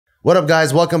What up,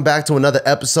 guys? Welcome back to another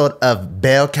episode of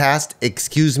BeawCast.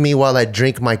 Excuse me while I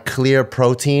drink my clear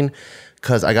protein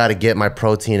because I got to get my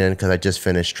protein in because I just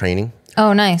finished training.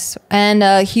 Oh, nice. And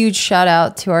a huge shout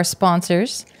out to our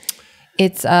sponsors.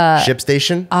 It's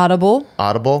ShipStation, Audible,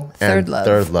 and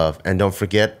Third Love. And don't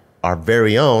forget our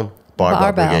very own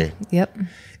Barbell Brigade. Yep.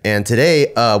 And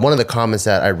today, one of the comments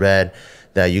that I read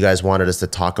that you guys wanted us to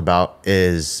talk about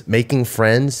is making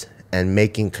friends and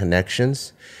making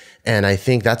connections. And I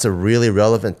think that's a really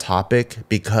relevant topic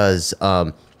because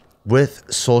with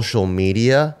social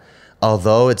media,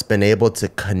 although it's been able to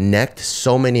connect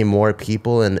so many more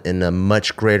people in a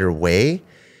much greater way,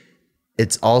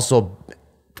 it's also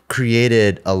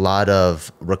created a lot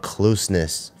of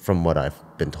recluseness from what I've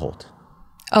been told.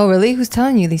 Oh, really? Who's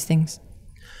telling you these things?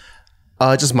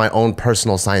 Just my own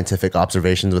personal scientific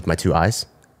observations with my two eyes.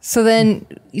 So then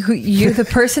you're the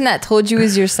person that told you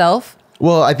is yourself?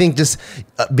 Well, I think just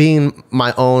being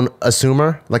my own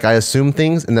assumer, like I assume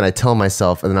things and then I tell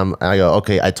myself and then I go,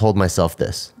 okay, I told myself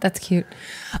this. That's cute.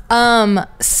 Okay,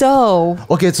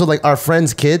 so like our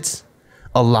friends' kids,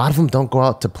 a lot of them don't go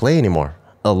out to play anymore.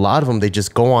 A lot of them, they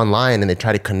just go online and they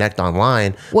try to connect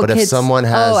online. What but kids? If someone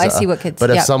has, I see what kids.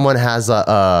 But if someone has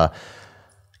a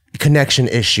connection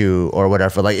issue or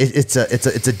whatever, like it's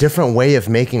a different way of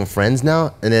making friends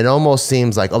now. And it almost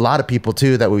seems like a lot of people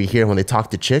too that we hear when they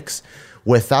talk to chicks,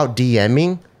 without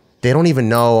DMing, they don't even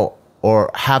know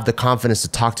or have the confidence to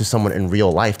talk to someone in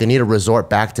real life. They need to resort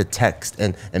back to text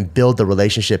and build the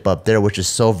relationship up there, which is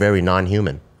so very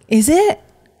non-human. Is it?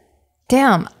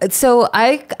 Damn. So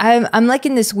I'm like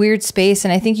in this weird space,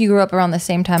 and I think you grew up around the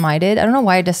same time I did. I don't know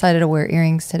why I decided to wear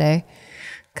earrings today,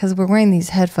 because we're wearing these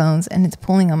headphones and it's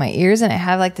pulling on my ears, and I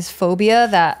have like this phobia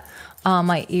that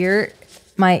my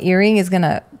earring is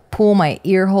gonna pull my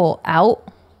ear hole out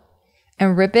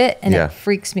and rip it, and it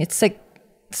freaks me. It's like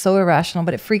so irrational,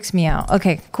 but it freaks me out.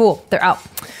 Okay, cool. They're out.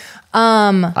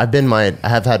 I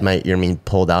have had my earring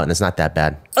pulled out, and it's not that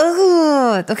bad.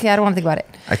 Oh, okay. I don't want to think about it.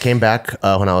 I came back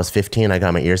when I was 15. I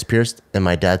got my ears pierced, and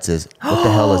my dad says, "What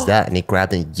the hell is that?" And he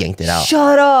grabbed and yanked it out.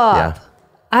 Shut up.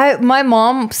 Yeah. My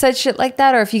mom said shit like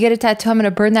that, or if you get a tattoo, I'm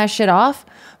gonna burn that shit off.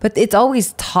 But it's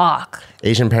always talk.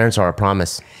 Asian parents are a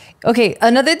promise. Okay,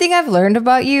 another thing I've learned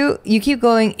about you keep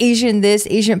going Asian this,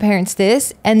 Asian parents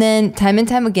this, and then time and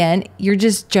time again, you're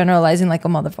just generalizing like a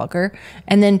motherfucker.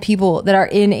 And then people that are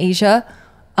in Asia,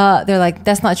 they're like,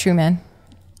 that's not true, man.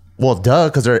 Well, duh,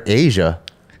 because they're Asia.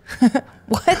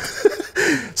 What?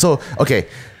 So, okay,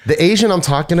 the Asian I'm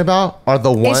talking about are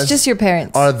the ones... It's just your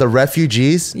parents. Are the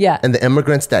refugees and the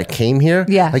immigrants that came here.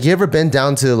 Yeah. Like, you ever been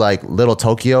down to, like, Little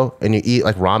Tokyo and you eat,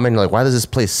 like, ramen? You're like, why does this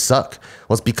place suck?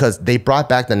 Well, it's because they brought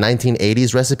back the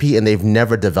 1980s recipe and they've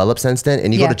never developed since then.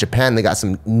 And you go to Japan, they got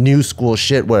some new school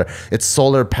shit where it's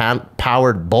solar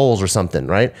powered bowls or something,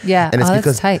 right? Yeah. And it's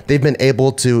because tight. they've been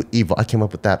able to evolve. I came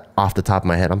up with that off the top of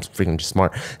my head. I'm freaking just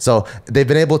smart. So they've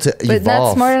been able to evolve. But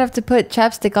not smart enough to put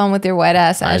chapstick on with your white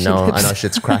ass. I know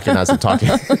shit's cracking as I'm talking.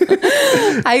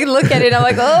 I look at it, I'm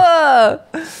like, oh.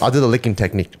 I'll do the licking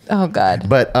technique. Oh God.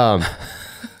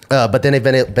 But then they've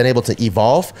been able to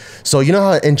evolve. So you know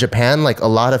how in Japan, like a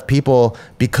lot of people,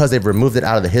 because they've removed it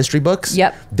out of the history books,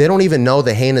 they don't even know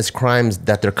the heinous crimes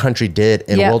that their country did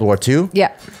in World War II.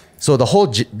 Yeah. So the whole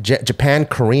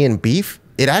Japan-Korean beef,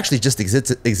 it actually just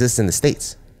exists in the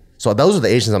States. So those are the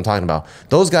Asians I'm talking about.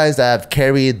 Those guys that have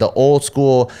carried the old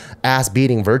school ass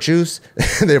beating virtues,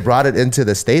 they brought it into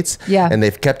the States and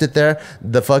they've kept it there.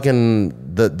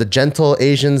 The gentle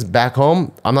Asians back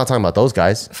home, I'm not talking about those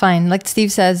guys. Fine. Like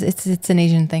Steve says, it's an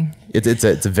Asian thing. It's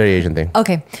a very Asian thing.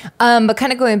 Okay. But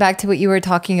kind of going back to what you were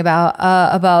talking about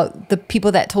the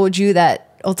people that told you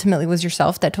that ultimately was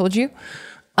yourself that told you.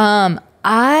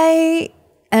 I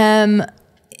am,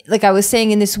 like I was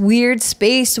saying, in this weird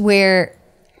space where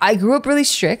I grew up really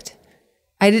strict.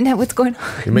 I didn't have what's going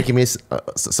on. You're making me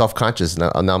self-conscious.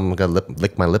 Now I'm going to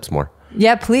lick my lips more.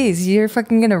 Yeah, please. You're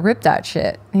fucking going to rip that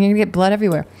shit. And you're going to get blood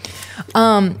everywhere.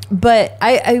 But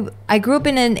I grew up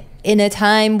in a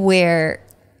time where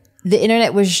the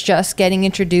internet was just getting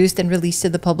introduced and released to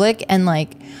the public. And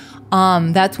like,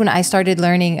 that's when I started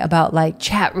learning about like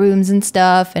chat rooms and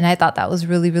stuff. And I thought that was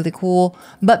really, really cool.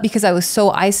 But because I was so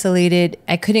isolated,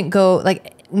 I couldn't go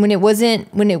like... When it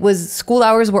was school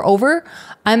hours were over,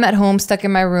 I'm at home stuck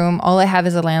in my room. All I have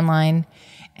is a landline.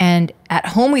 And at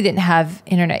home, we didn't have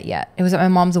internet yet. It was at my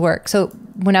mom's work. So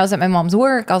when I was at my mom's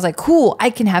work, I was like, cool,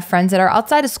 I can have friends that are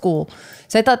outside of school.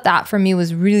 So I thought that for me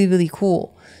was really, really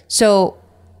cool. So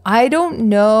I don't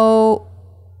know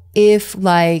if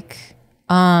like,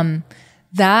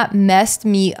 that messed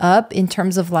me up in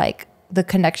terms of like the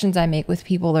connections I make with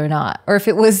people or not, or if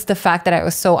it was the fact that I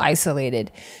was so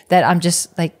isolated that I'm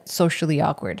just like socially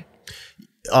awkward.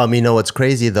 You know, what's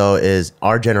crazy though is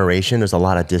our generation, there's a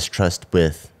lot of distrust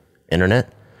with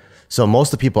internet. So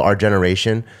most of the people, our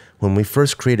generation, when we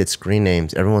first created screen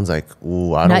names, everyone's like,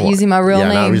 ooh, I don't Not using my real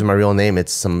name. Not using my real name.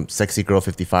 It's some sexy girl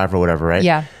 55 or whatever, right?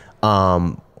 Yeah.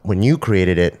 When you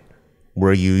created it,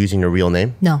 were you using your real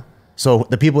name? No. So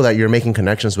the people that you're making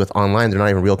connections with online, they're not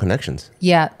even real connections.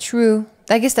 Yeah, true.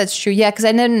 I guess that's true. Yeah, because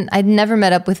I'd never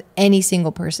met up with any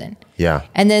single person. Yeah.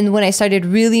 And then when I started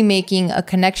really making a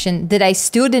connection that I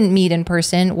still didn't meet in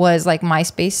person was like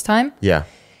MySpace time. Yeah.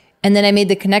 And then I made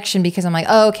the connection because I'm like,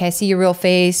 oh, okay, I see your real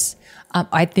face.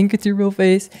 I think it's your real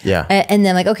face. Yeah. And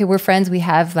then like, okay, we're friends. We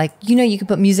have like, you know, you can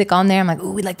put music on there. I'm like,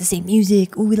 oh, we like the same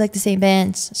music. Oh, we like the same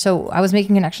bands. So I was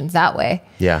making connections that way.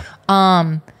 Yeah.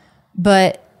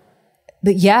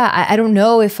 But yeah, I don't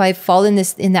know if I fall in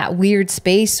that weird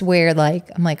space where like,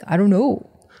 I'm like, I don't know.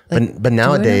 Like, but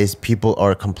nowadays people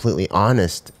are completely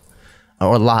honest.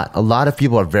 Or a lot of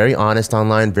people are very honest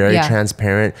online, very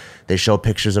transparent. They show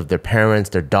pictures of their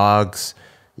parents, their dogs,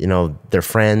 you know, their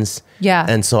friends. Yeah.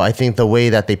 And so I think the way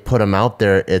that they put them out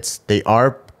there, they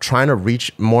are trying to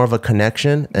reach more of a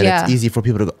connection, and it's easy for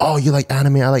people to go, oh, you like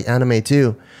anime, I like anime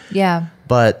too. Yeah.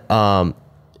 But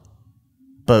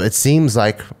it seems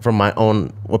like from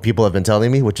what people have been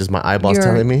telling me, which is my eyeballs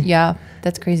telling me. Yeah,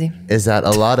 that's crazy. Is that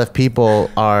a lot of people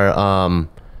are,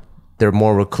 they're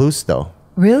more recluse though.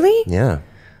 Really? Yeah.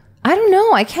 I don't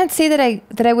know. I can't say that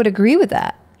I would agree with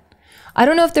that. I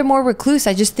don't know if they're more recluse.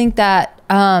 I just think that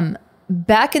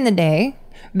back in the day,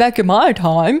 back in my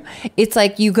time, it's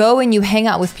like you go and you hang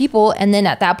out with people, and then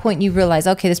at that point you realize,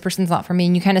 okay, this person's not for me,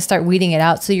 and you kind of start weeding it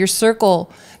out. So your circle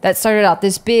that started out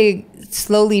this big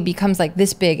slowly becomes like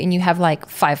this big, and you have like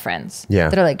 5 friends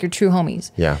that are like your true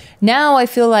homies. Yeah. Now I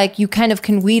feel like you kind of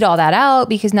can weed all that out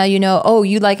because now you know, oh,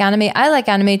 you like anime, I like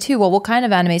anime too. Well, what kind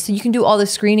of anime? So you can do all the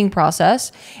screening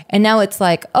process, and now it's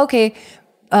like, okay,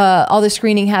 all the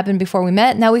screening happened before we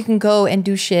met. Now we can go and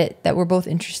do shit that we're both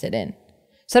interested in.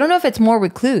 So I don't know if it's more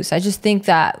recluse. I just think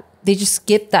that they just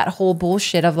skip that whole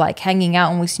bullshit of like hanging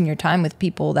out and wasting your time with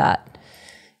people that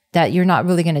you're not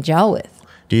really going to gel with.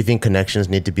 Do you think connections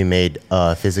need to be made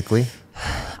physically?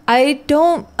 I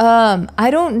don't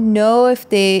know if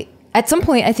they, at some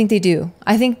point I think they do.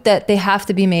 I think that they have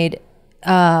to be made.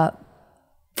 Yeah,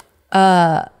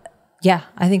 I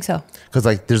think so. Because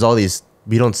like there's all these,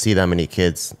 we don't see that many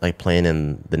kids like playing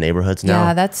in the neighborhoods now.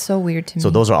 Yeah, that's so weird to me. So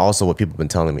those are also what people have been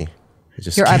telling me.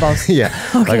 Just your eyeballs. Yeah.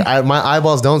 Okay. Like my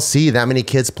eyeballs don't see that many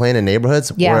kids playing in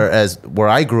neighborhoods. Yeah. Whereas where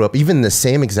I grew up, even the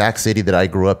same exact city that I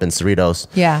grew up in, Cerritos.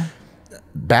 Yeah.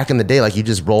 Back in the day, like you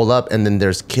just roll up and then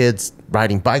there's kids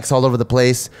riding bikes all over the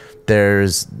place.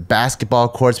 There's basketball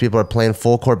courts. People are playing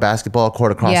full court basketball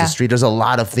court across the street. There's a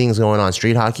lot of things going on.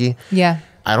 Street hockey. Yeah.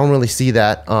 I don't really see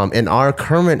that. In our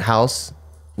current house,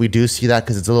 we do see that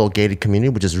because it's a little gated community,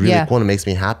 which is really cool and it makes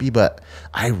me happy, but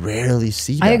I rarely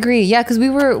see that. I agree. Yeah, because we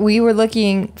were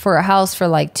looking for a house for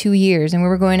like 2 years, and we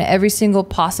were going to every single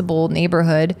possible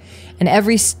neighborhood and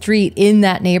every street in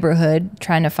that neighborhood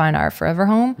trying to find our forever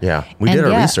home. Yeah, we did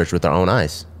our research with our own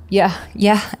eyes. Yeah,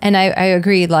 yeah, and I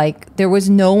agree. Like there was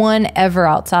no one ever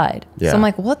outside. Yeah. So I'm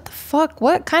like, what the fuck?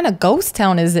 What kind of ghost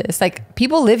town is this? Like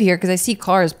people live here because I see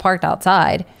cars parked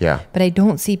outside. Yeah, but I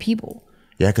don't see people.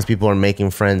 Yeah, because people are making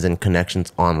friends and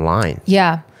connections online.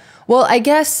 Yeah. Well, I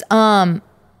guess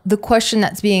the question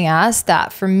that's being asked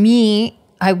that for me,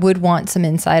 I would want some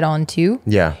insight on too.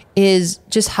 Yeah. Is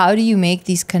just how do you make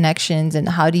these connections and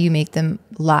how do you make them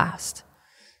last?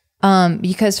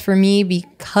 Because for me,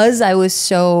 because I was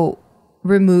so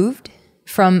removed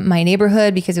from my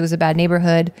neighborhood because it was a bad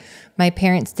neighborhood, my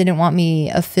parents didn't want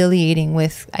me affiliating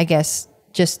with, I guess,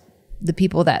 just the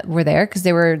people that were there because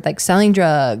they were like selling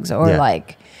drugs or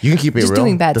like you can keep it just real.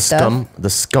 Doing bad stuff. The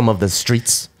scum of the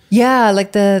streets. Yeah,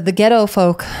 like the ghetto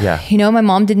folk. Yeah, you know, my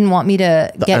mom didn't want me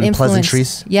to get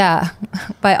influenced. Yeah,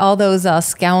 by all those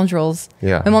scoundrels.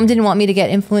 Yeah, my mom didn't want me to get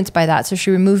influenced by that, so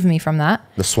she removed me from that.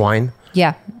 The swine.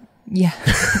 Yeah, yeah,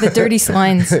 the dirty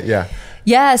swines. Yeah,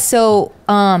 yeah. So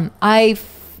I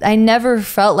never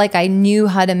felt like I knew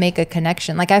how to make a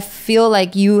connection. Like I feel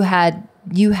like you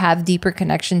have deeper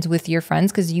connections with your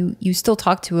friends because you still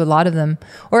talk to a lot of them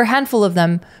or a handful of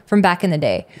them from back in the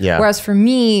day. Yeah. Whereas for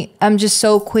me, I'm just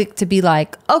so quick to be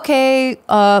like, okay,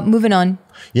 moving on.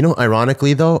 You know,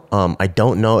 ironically though, I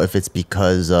don't know if it's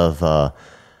because of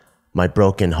my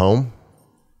broken home,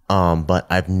 but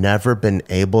I've never been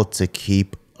able to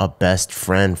keep a best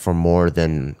friend for more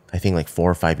than, I think like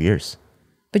 4 or 5 years.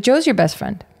 But Joe's your best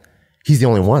friend. He's the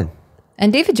only one.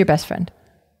 And David's your best friend.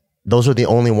 Those are the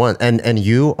only ones. And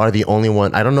you are the only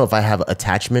one. I don't know if I have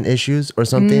attachment issues or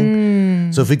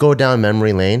something. So if we go down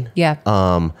memory lane,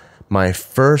 my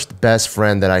first best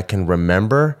friend that I can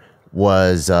remember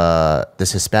was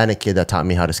this Hispanic kid that taught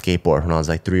me how to skateboard when I was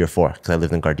like 3 or 4, because I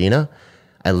lived in Gardena.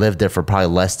 I lived there for probably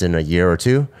less than a year or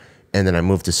 2, and then I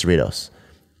moved to Cerritos.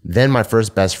 Then my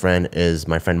first best friend is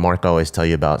my friend Mark I always tell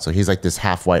you about. So he's like this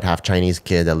half white, half Chinese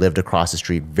kid that lived across the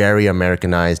street, very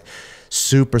Americanized,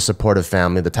 super supportive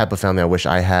family, the type of family I wish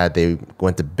I had. They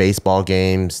went to baseball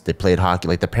games, they played hockey.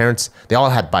 Like the parents, they all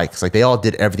had bikes. Like they all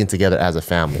did everything together as a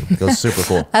family. It was super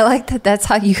cool. I like that that's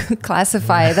how you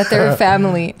classify that they're a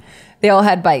family. They all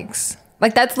had bikes.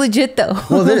 Like, that's legit, though.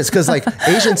 Well, it is, because, like,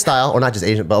 Asian style, or not just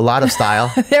Asian, but a lot of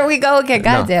style. There we go again.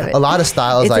 God damn it. A lot of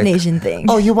style is it's like, an Asian thing.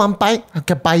 Oh, you want bike? I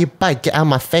can buy you bike. Get out of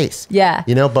my face. Yeah.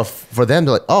 You know, but for them,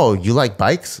 they're like, oh, you like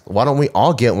bikes? Why don't we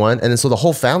all get one? And then so the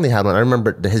whole family had one. I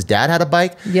remember his dad had a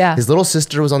bike. Yeah. His little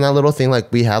sister was on that little thing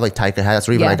like we had, like Taika had. That's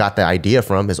where even I got the idea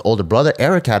from. His older brother,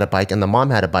 Eric, had a bike, and the mom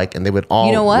had a bike, and they would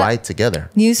all ride together.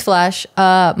 Newsflash,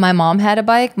 my mom had a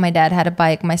bike, my dad had a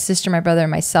bike, my sister, my brother, and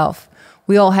myself.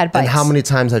 We all had bikes. And how many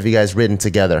times have you guys ridden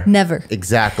together? Never.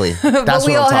 Exactly. But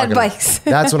we all had bikes.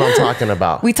 That's what I'm talking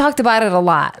about. We talked about it a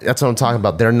lot. That's what I'm talking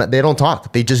about. They don't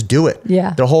talk. They just do it.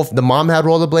 Yeah. The mom had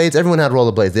rollerblades. Everyone had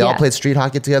rollerblades. They all played street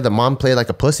hockey together. The mom played like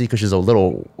a pussy because she's a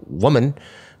little woman.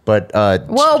 But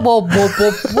whoa.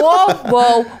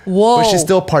 But she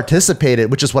still participated,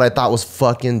 which is what I thought was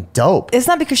fucking dope. It's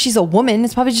not because she's a woman.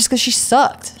 It's probably just because she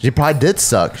sucked. She probably did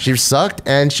suck. She sucked,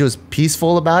 and she was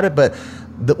peaceful about it. But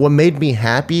what made me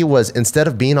happy was instead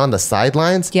of being on the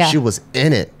sidelines, she was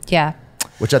in it. Yeah.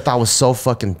 Which I thought was so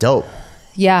fucking dope.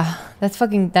 Yeah,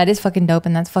 that is fucking dope,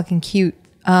 and that's fucking cute.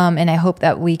 And I hope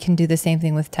that we can do the same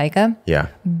thing with Taika. Yeah.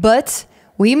 But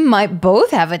we might both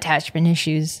have attachment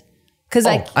issues. Cause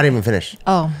I didn't even finish.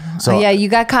 So yeah, you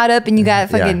got caught up and you got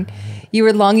fucking, you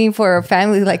were longing for a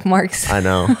family like Mark's. I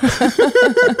know.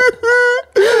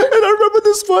 And I remember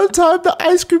this one time the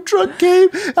ice cream truck came.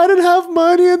 I didn't have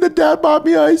money and the dad bought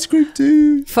me ice cream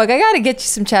too. Fuck, I gotta get you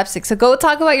some chapstick. So go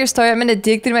talk about your story. I'm gonna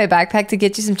dig through my backpack to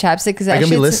get you some chapstick. Cause are you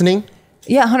gonna be listening?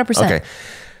 Yeah, 100%. Okay.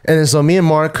 And then so me and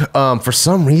Mark, for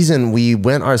some reason, we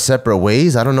went our separate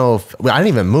ways. I don't know if, I didn't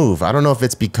even move. I don't know if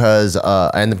it's because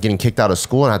I ended up getting kicked out of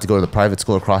school and I had to go to the private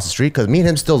school across the street, because me and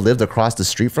him still lived across the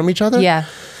street from each other. Yeah.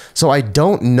 So I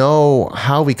don't know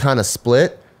how we kind of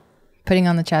split. Putting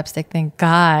on the chapstick, thank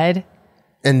God.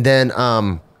 And then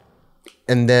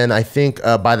I think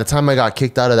by the time I got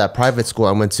kicked out of that private school,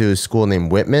 I went to a school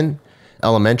named Whitman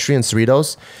Elementary in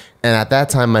Cerritos. And at that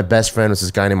time, my best friend was this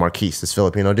guy named Marquise, this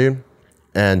Filipino dude.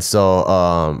 And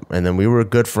so, and then we were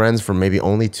good friends for maybe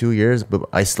only 2 years, but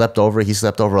I slept over, he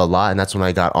slept over a lot. And that's when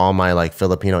I got all my like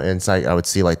Filipino insight. I would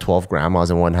see like 12 grandmas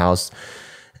in one house.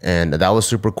 And that was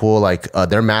super cool. Like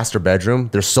their master bedroom,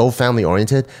 they're so family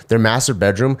oriented. Their master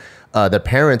bedroom, their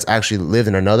parents actually lived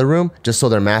in another room just so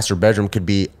their master bedroom could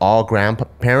be all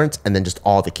grandparents and then just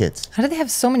all the kids. How do they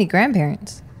have so many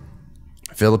grandparents?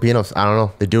 Filipinos, I don't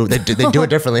know. They do it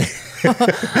differently. All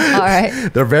right.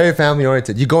 They're very family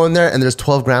oriented. You go in there and there's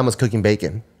 12 grandmas cooking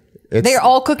bacon. They're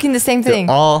all cooking the same thing.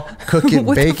 They're all cooking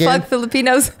what bacon. What the fuck,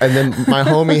 Filipinos? And then my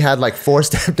homie had like 4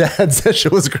 stepdads. That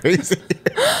shit was crazy.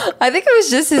 I think it was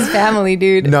just his family,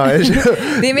 dude. No,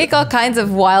 they make all kinds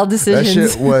of wild decisions.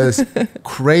 That shit was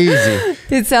crazy.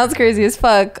 It sounds crazy as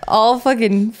fuck. All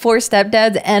fucking 4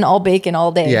 stepdads and all bacon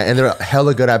all day. Yeah, and they're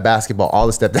hella good at basketball. All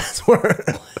the stepdads were.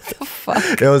 What the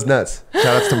fuck? It was nuts. Shout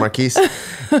outs to Marquise.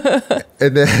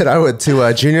 And then I went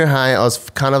to junior high. I was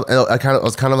kind of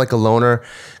like a loner.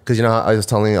 Because, you know, I was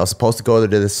telling you, I was supposed to go to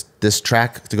this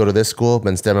track to go to this school, but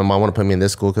instead my mom wanted to put me in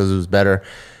this school because it was better.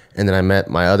 And then I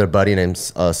met my other buddy named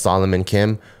Solomon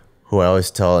Kim, who I always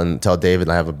tell David,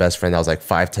 I have a best friend that was like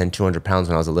 5'10", 200 pounds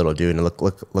when I was a little dude and looked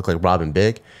like Robin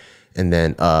Big. And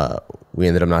then we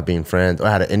ended up not being friends.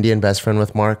 I had an Indian best friend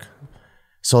with Mark.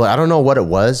 So like, I don't know what it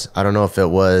was. I don't know if it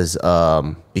was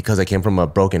because I came from a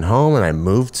broken home and I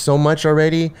moved so much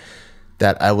already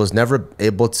that I was never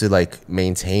able to like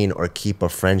maintain or keep a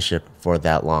friendship for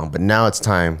that long. But now it's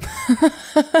time.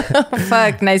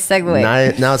 Fuck, nice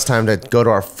segue. Now it's time to go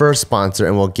to our first sponsor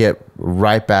and we'll get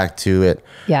right back to it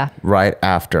right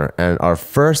after. And our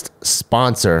first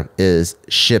sponsor is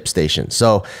ShipStation.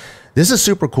 So this is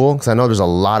super cool because I know there's a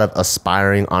lot of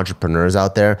aspiring entrepreneurs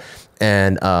out there.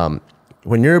 And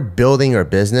when you're building your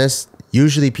business,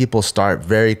 usually people start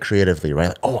very creatively, right?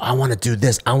 Like, oh, I want to do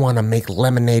this. I want to make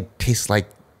lemonade taste like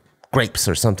grapes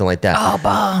or something like that. Oh,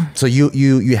 bomb. So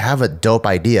you have a dope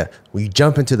idea. When you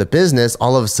jump into the business,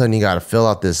 all of a sudden you got to fill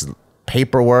out this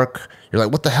paperwork. You're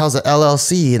like, what the hell's an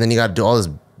LLC? And then you got to do all this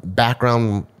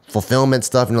background fulfillment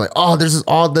stuff, and you're like, oh, there's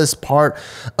all this part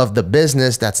of the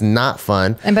business that's not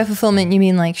fun. And by fulfillment, you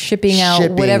mean like shipping out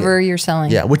whatever you're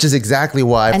selling. Yeah, which is exactly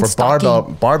why and for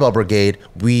stocking. Barbell Brigade,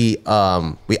 we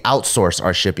outsource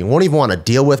our shipping. We won't even want to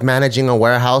deal with managing a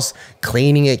warehouse,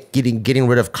 cleaning it, getting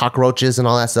rid of cockroaches and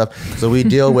all that stuff. So we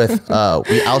deal with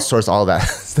we outsource all that.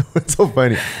 So it's so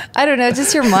funny. I don't know,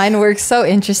 just your mind works so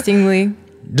interestingly.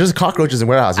 Just cockroaches in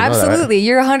warehouse. You Absolutely. know that,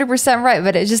 right? You're 100% right,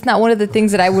 but it's just not one of the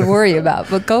things that I would worry about,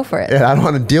 but go for it. Yeah, I don't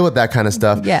want to deal with that kind of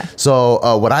stuff. Yeah.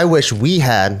 So what I wish we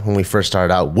had when we first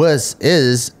started out is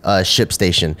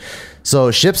ShipStation. So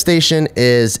ShipStation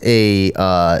is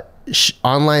a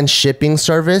online shipping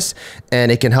service, and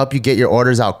it can help you get your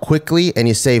orders out quickly and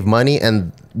you save money.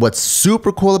 And what's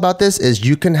super cool about this is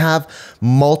you can have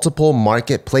multiple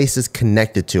marketplaces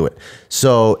connected to it.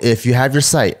 So if you have your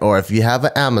site, or if you have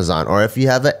an Amazon, or if you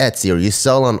have an Etsy, or you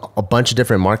sell on a bunch of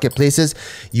different marketplaces,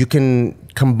 you can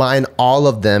combine all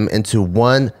of them into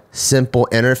one simple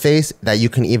interface that you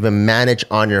can even manage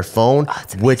on your phone,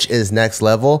 which is next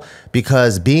level,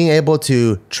 because being able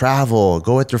to travel,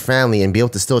 go with your family, and be able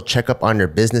to still check up on your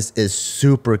business is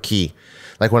super key.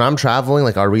 Like when I'm traveling,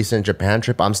 like our recent Japan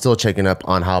trip, I'm still checking up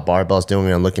on how Barbell's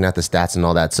doing and looking at the stats and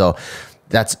all that. So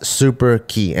that's super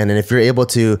key. And then if you're able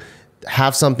to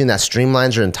have something that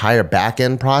streamlines your entire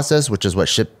back-end process, which is what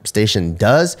ShipStation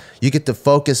does, you get to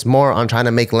focus more on trying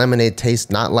to make lemonade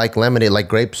taste not like lemonade, like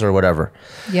grapes or whatever.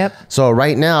 Yep. So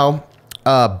right now,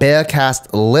 BeawCast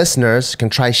listeners can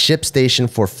try ShipStation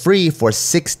for free for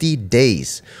 60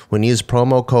 days when you use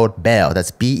promo code BEAW.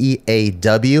 That's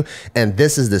BEAW. And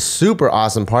this is the super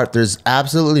awesome part. There's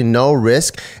absolutely no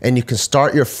risk, and you can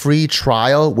start your free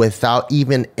trial without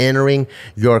even entering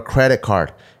your credit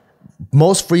card.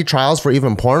 Most free trials for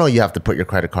even porno, you have to put your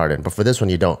credit card in, but for this one,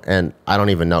 you don't. And I don't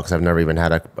even know, because I've never even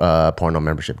had a porno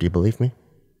membership. Do you believe me?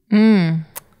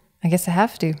 I guess I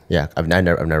have to. Yeah, I've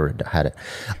never had it.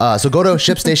 So go to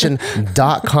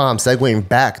ShipStation.com, segueing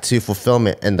back to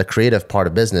fulfillment and the creative part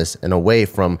of business and away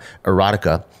from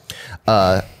erotica.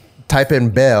 Type in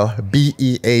BEAW,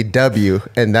 BEAW,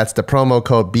 and that's the promo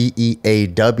code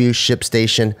BEAW,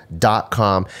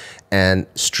 ShipStation.com, and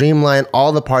streamline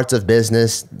all the parts of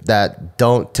business that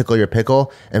don't tickle your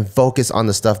pickle and focus on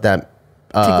the stuff that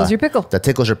Tickles your pickle. That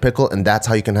tickles your pickle, and that's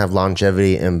how you can have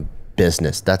longevity in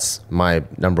business. That's my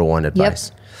number one advice.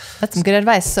 Yep. That's some good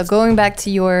advice. So going back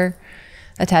to your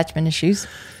attachment issues.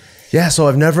 Yeah, so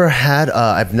I've never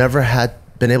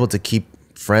been able to keep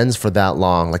friends for that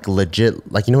long, like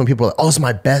legit, like, you know, when people are like, oh, it's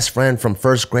my best friend from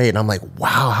first grade, and I'm like,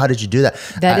 wow, how did you do that?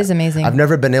 That is amazing. I've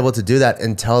never been able to do that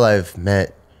until I've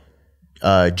met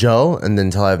Joe, and then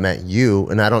until I've met you.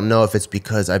 And I don't know if it's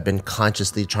because I've been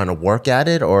consciously trying to work at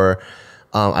it, or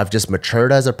I've just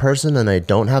matured as a person and I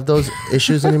don't have those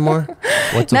issues anymore.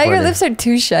 What's now your lips are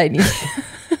too shiny.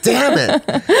 Damn it.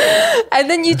 And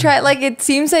then you try, like, it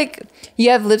seems like you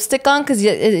have lipstick on because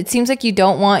it seems like you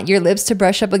don't want your lips to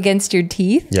brush up against your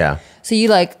teeth. Yeah. So you're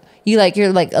like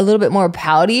a little bit more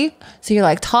pouty. So you're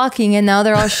like talking, and now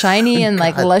they're all shiny and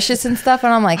like luscious and stuff.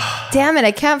 And I'm like, damn it,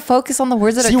 I can't focus on the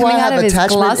words that are coming out of his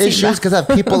glossy issues because I have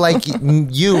people like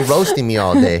you roasting me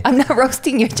all day. I'm not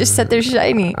roasting you. I just said they're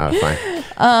shiny. Oh,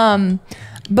 fine.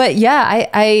 But yeah,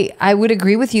 I would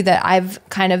agree with you that I've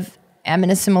kind of am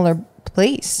in a similar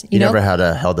place. You know? Never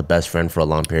held a best friend for a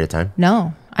long period of time?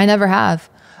 No, I never have.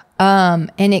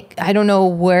 And I don't know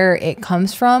where it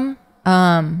comes from.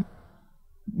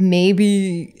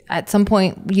 Maybe at some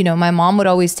point, you know, my mom would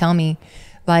always tell me,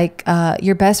 like,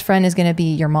 your best friend is going to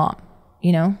be your mom,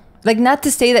 you know? Like, not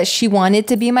to say that she wanted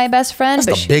to be my best friend.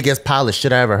 That's the biggest pile of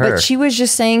shit I ever heard. But she was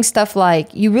just saying stuff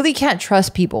like, you really can't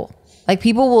trust people. Like,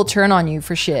 people will turn on you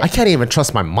for shit. I can't even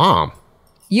trust my mom.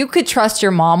 You could trust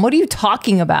your mom. What are you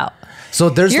talking about? So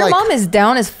there's your mom is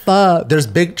down as fuck. There's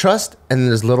big trust and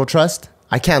there's little trust.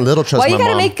 I can't little trust my mom. Why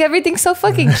you gotta make everything so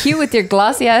fucking cute with your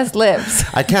glossy ass lips?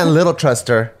 I can't little trust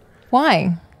her.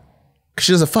 Why? Because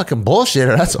she's a fucking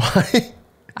bullshitter. That's why.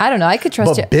 I don't know. I could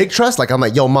trust you. But big trust, like, I'm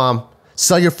like, yo, mom,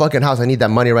 sell your fucking house. I need that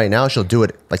money right now. She'll do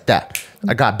it like that.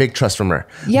 I got big trust from her.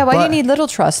 Yeah, why do you need little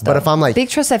trust, though? But if I'm like... Big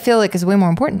trust, I feel like, is way more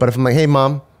important. But if I'm like, hey,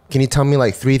 mom, can you tell me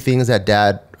like 3 things that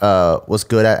dad was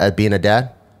good at being a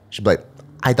dad? She'd be like,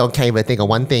 I can't even think of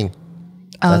one thing.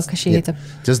 Oh, because she hates him.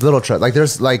 Just little trust. Like,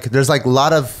 there's a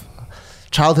lot of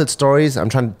childhood stories. I'm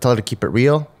trying to tell her to keep it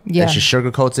real. Yeah. And she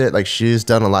sugarcoats it. Like, she's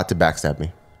done a lot to backstab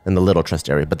me in the little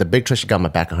trust area. But the big trust, she got my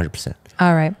back 100%.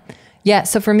 All right. Yeah.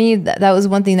 So for me, that was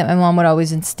one thing that my mom would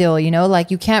always instill, you know,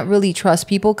 like, you can't really trust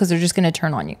people because they're just going to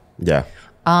turn on you. Yeah.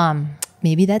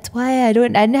 Maybe that's why I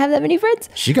didn't have that many friends.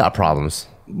 She got problems.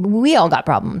 we all got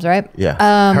problems, right?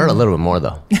 Yeah. Her a little bit more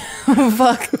though.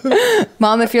 Fuck.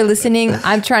 Mom, if you're listening,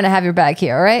 I'm trying to have your back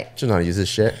here, all right? She knows how to use this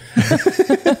shit.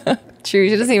 True.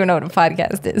 She doesn't even know what a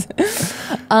podcast is.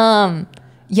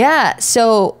 Yeah.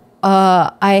 So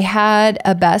I had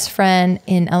a best friend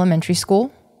in elementary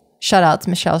school. Shout out to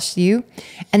Michelle Stew.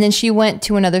 And then she went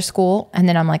to another school. And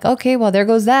then I'm like, okay, well, there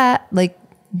goes that. Like,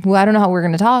 well, I don't know how we're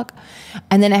going to talk.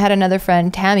 And then I had another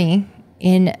friend, Tammy,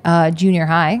 in junior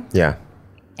high. Yeah.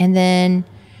 And then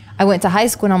I went to high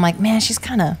school and I'm like, man, she's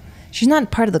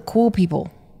not part of the cool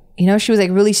people. You know, she was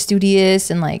like really studious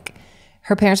and like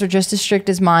her parents were just as strict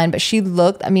as mine, but she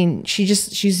looked, I mean,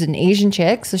 she's an Asian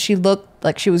chick. So she looked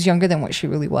like she was younger than what she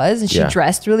really was. And she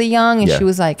dressed really young and she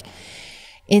was like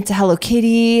into Hello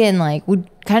Kitty and like would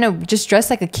kind of just dress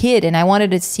like a kid. And I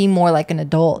wanted to seem more like an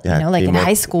adult, you know, like in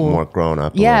high school. More grown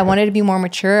up. Yeah, I wanted to be more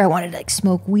mature. I wanted to like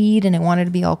smoke weed and I wanted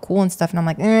to be all cool and stuff. And I'm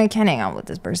like, I can't hang out with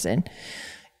this person.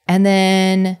 And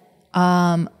then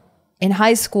in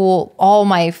high school, all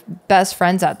my best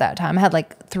friends at that time, I had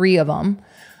like 3 of them.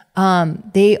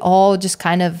 They all just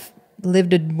kind of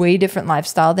lived a way different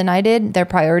lifestyle than I did. Their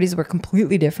priorities were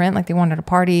completely different. Like they wanted to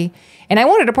party and I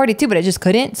wanted to party too, but I just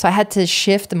couldn't. So I had to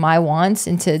shift my wants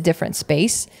into a different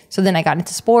space. So then I got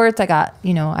into sports. I got,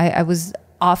 you know, I was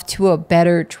off to a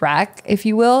better track, if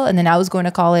you will. And then I was going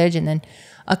to college and then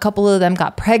a couple of them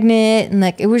got pregnant and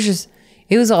like, it was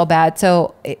all bad.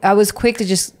 So I was quick to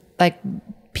just like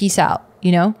peace out,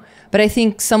 you know? But I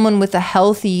think someone with a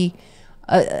healthy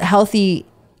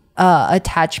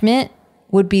attachment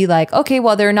would be like, okay,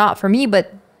 well, they're not for me,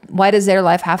 but why does their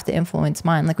life have to influence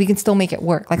mine? Like we can still make it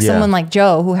work. Like someone like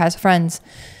Joe who has friends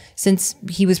since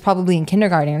he was probably in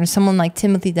kindergarten, or someone like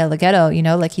Timothy DeLaGhetto, you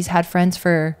know, like he's had friends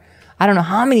for, I don't know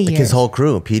how many years. His whole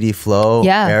crew, PD Flo,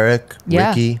 Eric,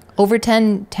 Ricky. Over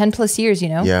 10 plus years, you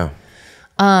know? Yeah.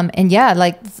 And yeah,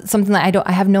 like something that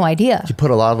I have no idea. You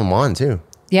put a lot of them on too.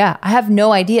 Yeah. I have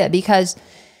no idea because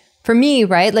for me,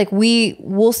 right, like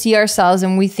we'll see ourselves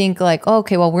and we think like, oh,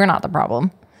 okay, well, we're not the problem.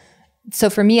 So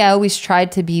for me, I always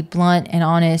tried to be blunt and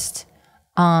honest.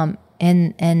 And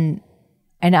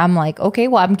I'm like, okay,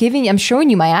 well, I'm showing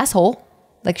you my asshole.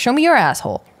 Like, show me your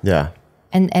asshole. Yeah.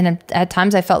 And at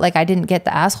times I felt like I didn't get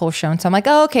the asshole shown. So I'm like,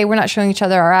 oh, okay, we're not showing each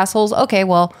other our assholes. Okay,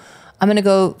 well, I'm going to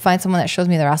go find someone that shows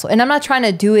me their asshole. And I'm not trying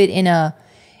to do it in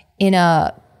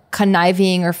a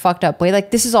conniving or fucked up way.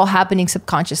 Like this is all happening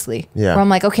subconsciously. Yeah. Where I'm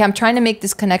like, okay, I'm trying to make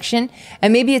this connection.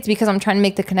 And maybe it's because I'm trying to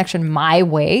make the connection my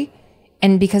way.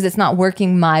 And because it's not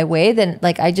working my way, then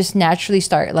like I just naturally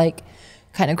start like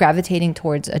kind of gravitating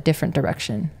towards a different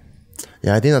direction.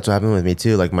 Yeah, I think that's what happened with me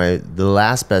too. Like the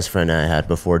last best friend I had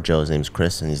before Joe's name's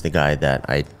Chris, and he's the guy that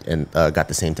I got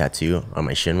the same tattoo on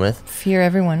my shin with. Fear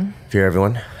everyone.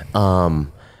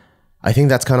 I think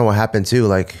that's kind of what happened too.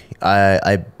 Like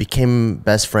I became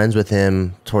best friends with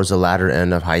him towards the latter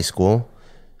end of high school.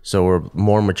 So we're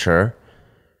more mature.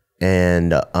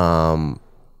 And I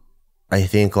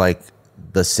think like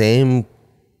the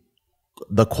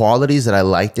qualities that I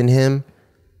liked in him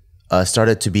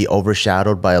started to be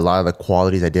overshadowed by a lot of the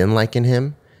qualities I didn't like in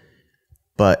him.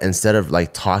 But instead of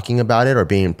like talking about it or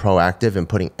being proactive and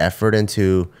putting effort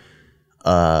into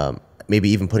maybe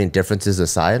even putting differences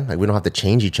aside, like we don't have to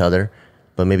change each other,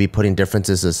 but maybe putting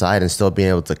differences aside and still being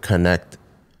able to connect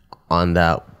on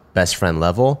that best friend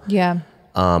level. Yeah.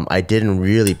 I didn't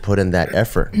really put in that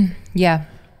effort. Yeah.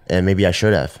 And maybe I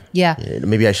should have. Yeah.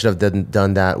 Maybe I should have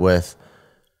done that with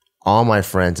all my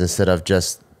friends instead of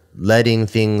just letting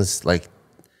things like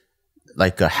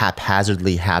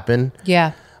haphazardly happen.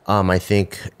 Yeah. I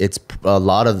think it's a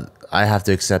lot of, I have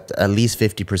to accept at least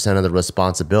 50% of the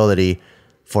responsibility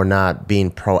for not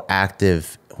being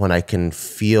proactive when I can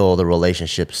feel the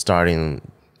relationship starting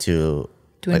to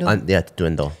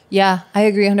dwindle. Yeah, I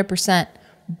agree 100%.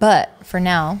 But for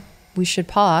now, we should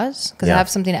pause because I have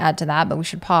something to add to that, but we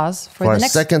should pause for the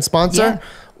next second sponsor.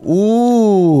 Yeah.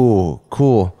 Ooh,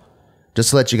 cool.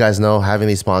 Just to let you guys know, having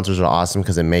these sponsors are awesome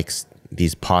because it makes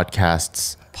these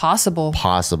podcasts possible.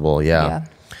 Yeah.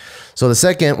 So the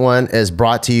second one is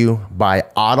brought to you by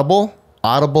Audible.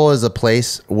 Audible is a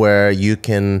place where you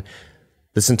can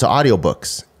listen to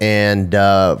audiobooks. And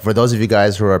for those of you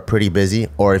guys who are pretty busy,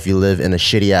 or if you live in a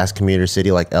shitty ass commuter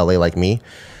city like LA, like me,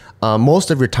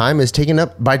 most of your time is taken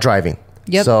up by driving.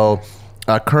 Yep. So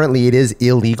currently it is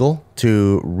illegal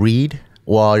to read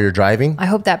while you're driving. I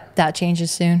hope that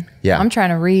changes soon. Yeah. I'm trying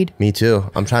to read. Me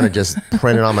too. I'm trying to just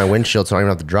print it on my windshield so I don't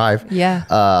even have to drive. Yeah.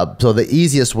 So the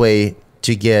easiest way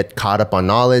to get caught up on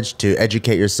knowledge, to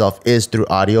educate yourself, is through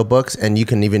audiobooks. And you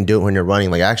can even do it when you're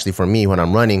running. Like actually for me, when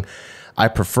I'm running, I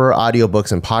prefer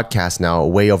audiobooks and podcasts now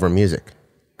way over music.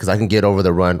 because I can get over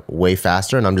the run way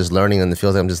faster, and I'm just learning, and it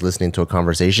feels like I'm just listening to a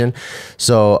conversation.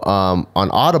 So on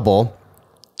Audible,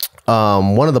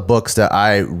 one of the books that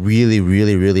I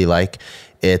really like,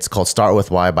 it's called Start With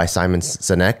Why by Simon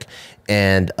Sinek,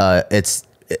 and it's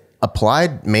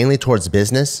applied mainly towards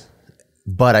business,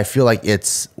 but I feel like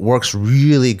it's works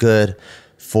really good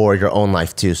for your own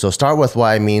life too. So Start With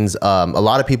Why means a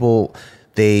lot of people,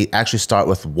 they actually start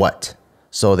with what.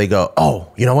 So they go,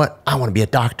 oh, you know what? I want to be a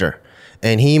doctor.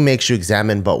 And he makes you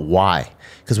examine, but why?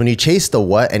 Because when you chase the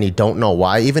what and you don't know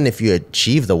why, even if you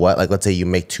achieve the what, like let's say you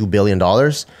make $2 billion,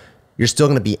 you're still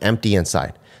going to be empty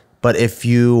inside. But if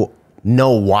you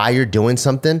know why you're doing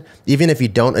something, even if you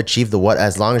don't achieve the what,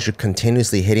 as long as you're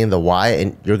continuously hitting the why,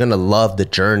 and you're going to love the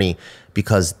journey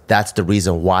because that's the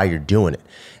reason why you're doing it.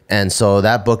 And so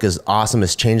that book is awesome.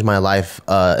 It's changed my life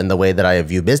in the way that I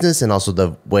view business and also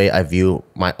the way I view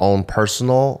my own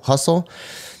personal hustle.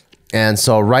 And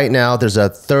so right now there's a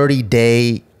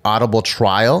 30-day Audible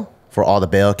trial for all the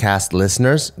BeawCast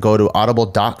listeners. Go to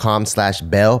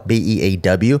audible.com/BEAW,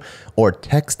 B-E-A-W, or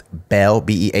text BEAW,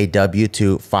 B-E-A-W,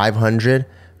 to 500.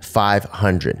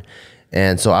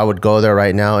 And so I would go there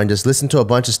right now and just listen to a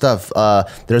bunch of stuff.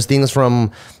 There's things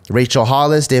from Rachel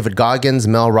Hollis, David Goggins,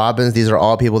 Mel Robbins. These are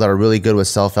all people that are really good with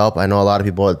self-help. I know a lot of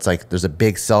people, it's like there's a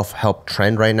big self-help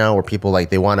trend right now where people like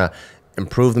they want to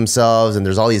improve themselves, and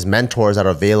there's all these mentors that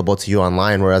are available to you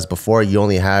online, whereas before you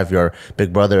only have your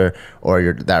big brother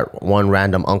or that one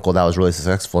random uncle that was really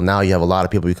successful. Now you have a lot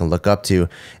of people you can look up to,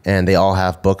 and they all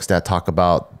have books that talk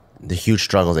about the huge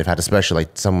struggles they've had, especially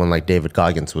like someone like David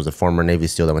Goggins, who was a former Navy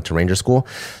SEAL that went to Ranger School.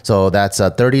 So that's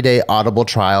a 30-day Audible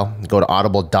trial. Go to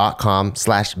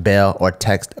audible.com/BEAW or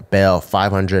text BEAW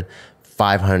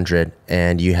 500,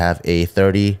 and you have a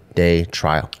 30-day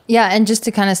trial. Yeah, and just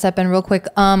to kind of step in real quick,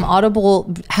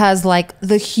 Audible has like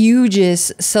the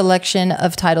hugest selection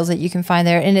of titles that you can find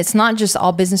there, and it's not just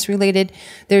all business related.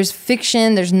 There's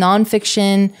fiction, there's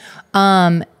nonfiction.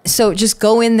 So just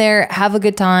go in there, have a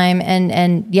good time,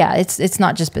 and yeah, it's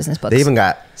not just business books. They even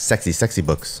got sexy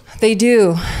books. They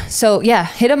do. So yeah,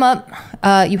 hit them up.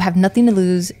 You have nothing to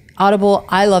lose. Audible,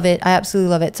 I love it. I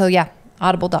absolutely love it. So yeah,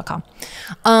 audible.com.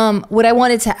 What I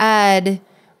wanted to add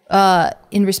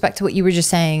in respect to what you were just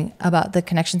saying about the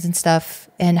connections and stuff,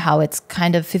 and how it's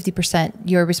kind of 50%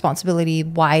 your responsibility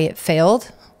why it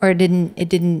failed or it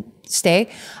didn't stay.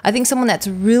 I think someone that's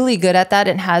really good at that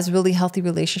and has really healthy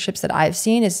relationships that I've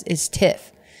seen is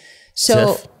Tiff.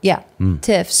 So Tiff? Yeah,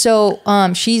 Tiff. So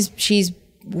she's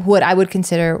what I would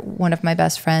consider one of my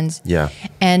best friends. Yeah.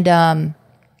 And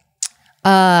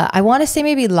I want to say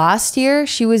maybe last year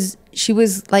she was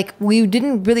like, we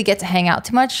didn't really get to hang out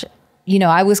too much. You know,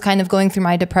 I was kind of going through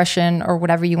my depression or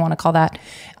whatever you want to call that.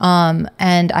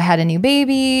 And I had a new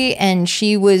baby, and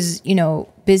she was, you know,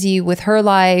 busy with her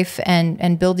life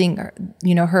and building,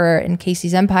 you know, her and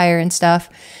Casey's empire and stuff.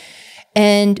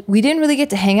 And we didn't really get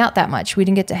to hang out that much. We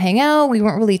didn't get to hang out. We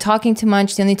weren't really talking too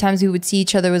much. The only times we would see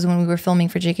each other was when we were filming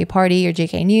for JK Party or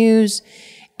JK News.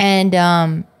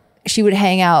 And she would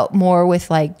hang out more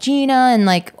with like Gina and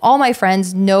like all my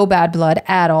friends, no bad blood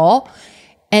at all.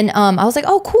 And I was like,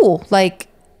 oh, cool. Like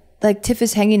Tiff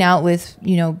is hanging out with,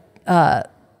 you know,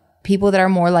 people that are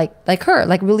more like her,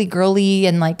 like really girly,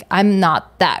 and like I'm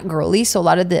not that girly. So a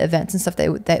lot of the events and stuff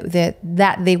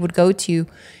that they would go to,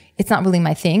 it's not really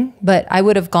my thing. But I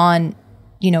would have gone,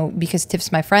 you know, because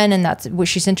Tiff's my friend and that's what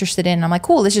she's interested in. And I'm like,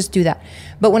 cool, let's just do that.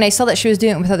 But when I saw that she was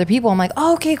doing it with other people, I'm like,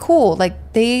 oh, okay, cool.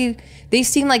 Like they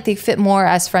seem like they fit more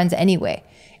as friends anyway.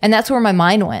 And that's where my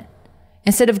mind went.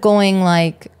 Instead of going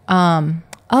like,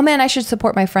 oh man, I should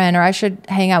support my friend, or I should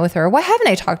hang out with her. Why haven't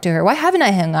I talked to her? Why haven't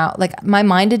I hung out? Like my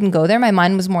mind didn't go there. My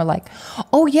mind was more like,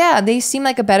 oh yeah, they seem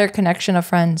like a better connection of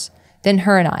friends than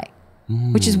her and I,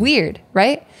 which is weird,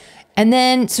 right? And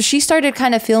then, so she started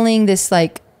kind of feeling this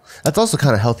like, that's also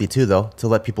kind of healthy too, though, to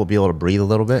let people be able to breathe a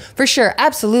little bit. For sure.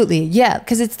 Absolutely. Yeah.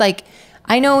 Cause it's like,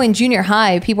 I know in junior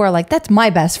high, people are like, that's my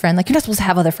best friend. Like, you're not supposed to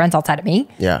have other friends outside of me.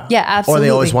 Yeah. Yeah, absolutely. Or they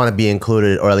always want to be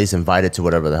included or at least invited to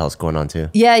whatever the hell's going on too.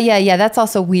 Yeah. That's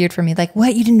also weird for me. Like,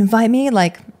 what? You didn't invite me?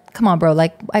 Like, come on, bro.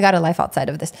 Like, I got a life outside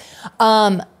of this.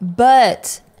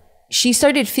 But she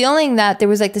started feeling that there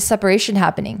was like this separation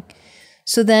happening.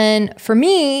 So then for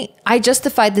me, I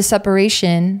justified the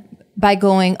separation by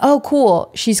going, oh,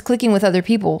 cool. She's clicking with other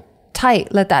people.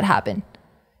 Tight. Let that happen.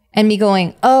 And me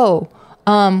going, oh,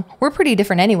 we're pretty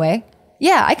different anyway.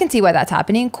 Yeah, I can see why that's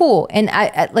happening. Cool. And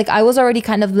I was already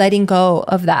kind of letting go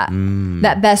of that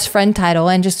best friend title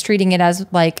and just treating it as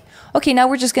like, okay, now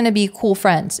we're just going to be cool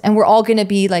friends and we're all going to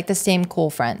be like the same cool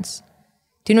friends.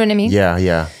 Do you know what I mean?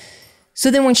 Yeah.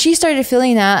 So then when she started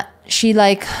feeling that, she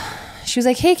she was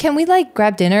like, hey, can we like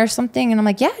grab dinner or something? And I'm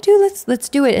like, yeah, dude, let's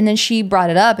do it. And then she brought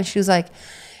it up and she was like,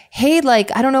 hey,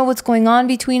 like, I don't know what's going on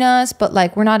between us, but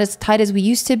like, we're not as tight as we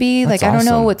used to be. That's like, I don't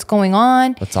know what's going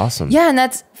on. That's awesome. Yeah. And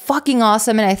that's fucking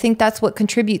awesome. And I think that's what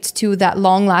contributes to that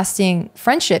long lasting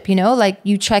friendship. You know, like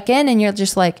you check in and you're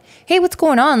just like, hey, what's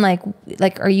going on? Like,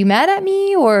 are you mad at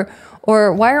me? Or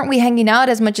why aren't we hanging out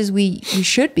as much as we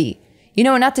should be? You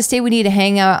know, not to say we need to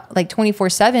hang out like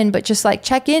 24/7, but just like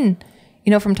check in, you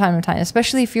know, from time to time,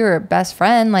 especially if you're a best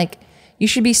friend, like you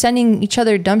should be sending each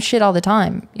other dumb shit all the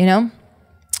time, you know?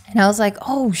 And I was like,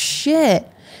 oh shit,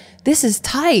 this is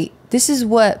tight. This is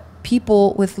what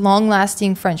people with long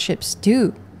lasting friendships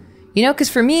do, you know? Cause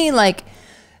for me, like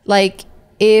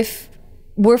if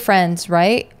we're friends,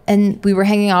 right? And we were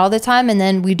hanging out all the time and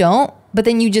then we don't, but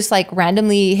then you just like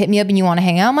randomly hit me up and you want to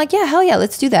hang out. I'm like, yeah, hell yeah,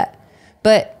 let's do that.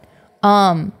 But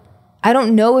I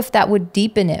don't know if that would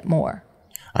deepen it more.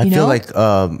 I feel like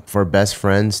for best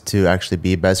friends to actually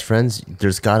be best friends,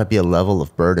 there's got to be a level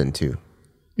of burden too.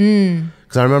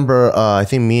 Because I remember, I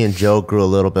think me and Joe grew a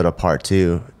little bit apart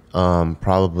too.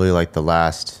 Probably like the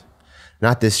last,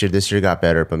 not this year. This year got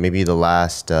better, but maybe the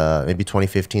last, maybe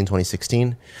 2015,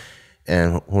 2016.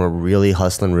 And we're really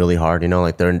hustling really hard. You know,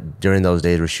 like during those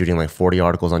days, we're shooting like 40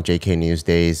 articles on JK News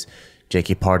Days.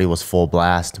 JK Party was full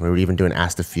blast. We were even doing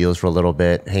Ask the Fields for a little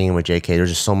bit, hanging with JK. There's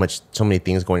just so many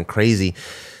things going crazy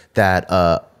that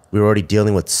we were already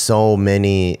dealing with so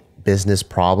many business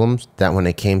problems that when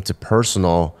it came to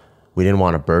personal, we didn't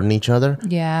want to burden each other.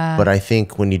 Yeah. But I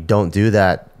think when you don't do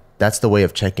that, that's the way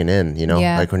of checking in, you know?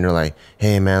 Yeah. Like when you're like,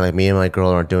 hey man, like me and my girl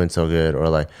aren't doing so good, or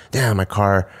like, damn, my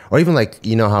car, or even like,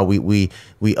 you know how we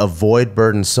avoid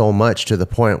burden so much to the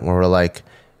point where we're like,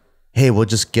 hey, we'll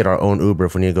just get our own Uber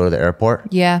if we need to go to the airport.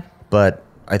 Yeah. But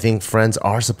I think friends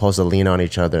are supposed to lean on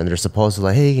each other, and they're supposed to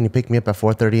like, hey, can you pick me up at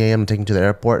 4:30 a.m. and take me to the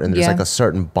airport? And there's like a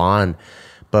certain bond,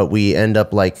 but we end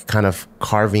up like kind of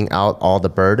carving out all the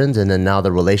burdens, and then now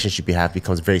the relationship you have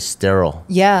becomes very sterile.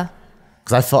 Yeah.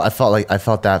 Because I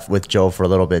felt that with Joe for a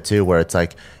little bit too, where it's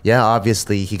like, yeah,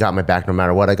 obviously he got my back no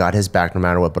matter what, I got his back no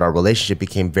matter what, but our relationship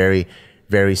became very,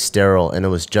 very sterile, and it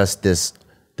was just this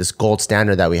gold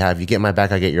standard that we have. You get my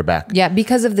back, I get your back. Yeah,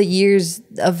 because of the years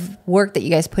of work that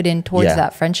you guys put in towards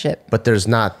that friendship. But there's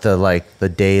not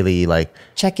the daily like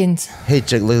check-ins. Hey,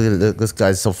 look, this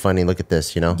guy's so funny. Look at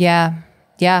this, you know? Yeah.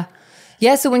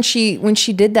 So when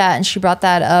she did that and she brought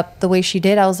that up the way she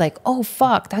did, I was like, oh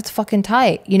fuck, that's fucking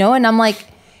tight, you know? And I'm like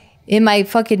in my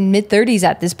fucking mid-30s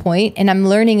at this point, and I'm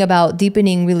learning about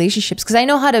deepening relationships because I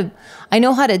know how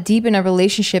to deepen a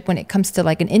relationship when it comes to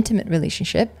like an intimate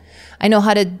relationship. I know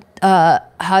how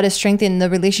to strengthen the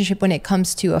relationship when it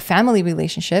comes to a family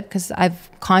relationship because I've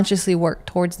consciously worked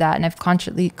towards that, and I've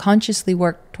consciously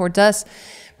worked towards us.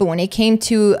 But when it came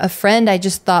to a friend, I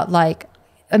just thought like,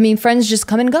 I mean, friends just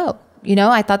come and go, you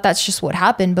know? I thought that's just what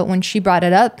happened. But when she brought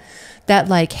it up, that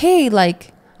like, hey,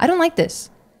 like, I don't like this.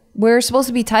 We're supposed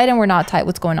to be tight and we're not tight.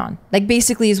 What's going on? Like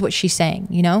basically is what she's saying,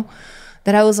 you know?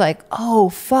 That I was like, oh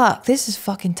fuck, this is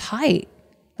fucking tight.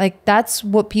 Like that's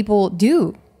what people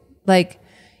do. Like,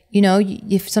 you know,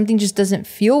 if something just doesn't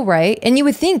feel right, and you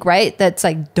would think, right, that's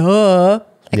like, duh.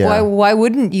 Like why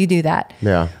wouldn't you do that?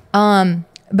 Yeah.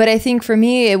 But I think for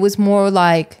me, it was more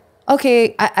like,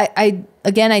 okay,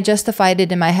 I justified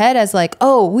it in my head as like,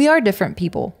 oh, we are different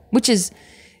people, which is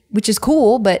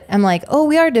cool. But I'm like, oh,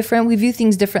 we are different. We view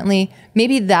things differently.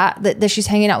 Maybe that she's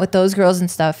hanging out with those girls and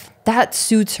stuff, that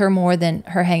suits her more than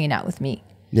her hanging out with me.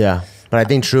 Yeah. But I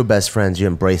think true best friends, you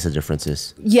embrace the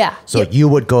differences. Yeah. So you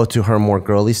would go to her more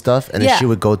girly stuff, and then she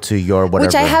would go to your whatever.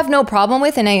 Which I have no problem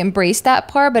with, and I embrace that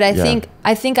part. But I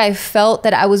think I felt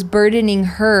that I was burdening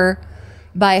her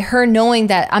by her knowing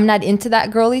that I'm not into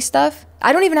that girly stuff.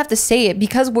 I don't even have to say it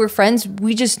because we're friends.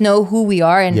 We just know who we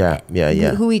are and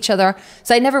who each other are.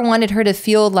 So I never wanted her to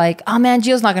feel like, oh man,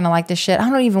 Gio's not going to like this shit. I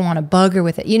don't even want to bug her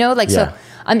with it. You know, like, so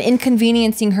I'm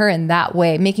inconveniencing her in that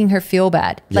way, making her feel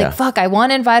bad. Like, fuck, I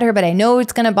want to invite her, but I know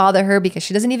it's going to bother her because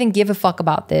she doesn't even give a fuck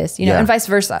about this, you know, and vice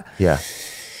versa. Yeah.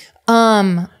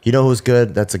 You know who's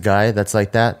good? That's a guy that's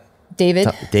like that.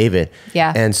 David.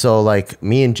 Yeah. And so like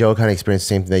me and Joe kind of experienced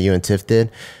the same thing that you and Tiff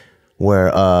did,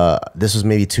 where this was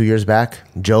maybe 2 years back.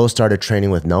 Joe started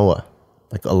training with Noah,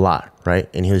 like a lot, right?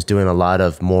 And he was doing a lot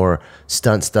of more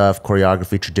stunt stuff,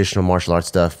 choreography, traditional martial arts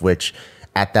stuff, which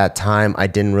at that time I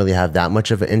didn't really have that much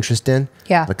of an interest in.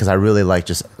 Yeah. Because I really like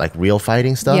just like real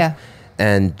fighting stuff. Yeah.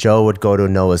 And Joe would go to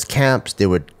Noah's camps. They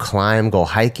would climb, go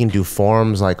hiking, do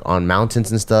forms like on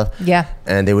mountains and stuff. Yeah.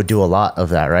 And they would do a lot of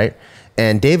that, right?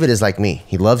 And David is like me.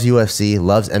 He loves UFC,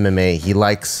 loves MMA. He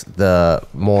likes the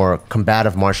more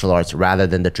combative martial arts rather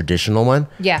than the traditional one.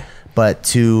 Yeah. But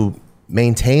to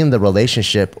maintain the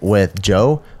relationship with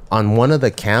Joe. On one of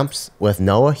the camps with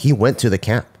Noah, he went to the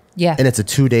camp. Yeah. And it's a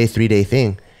 2-day, 3-day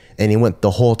thing. And he went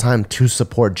the whole time to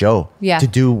support Joe. Yeah. To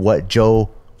do what Joe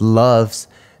loves.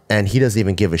 And he doesn't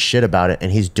even give a shit about it.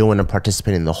 And he's doing and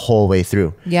participating the whole way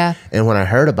through. Yeah. And when I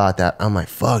heard about that, I'm like,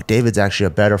 fuck, David's actually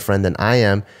a better friend than I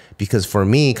am. Because for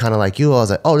me, kind of like you, I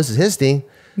was like, oh, this is his thing.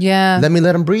 Yeah. Let me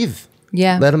let him breathe.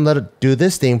 Yeah. Let it do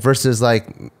this thing versus like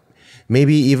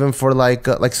maybe even for like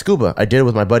scuba. I did it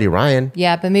with my buddy Ryan.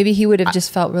 Yeah, but maybe he would have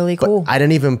just felt really cool. I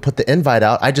didn't even put the invite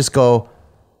out. I just go,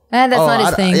 that's not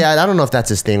his thing. Yeah, I don't know if that's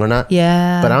his thing or not.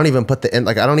 Yeah. But I don't even put I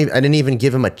didn't even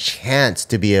give him a chance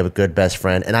to be a good best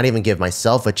friend. And I didn't even give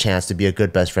myself a chance to be a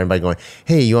good best friend by going,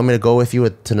 hey, you want me to go with you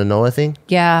to the Noah thing?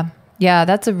 Yeah. Yeah,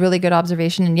 that's a really good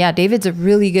observation. And yeah, David's a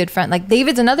really good friend. Like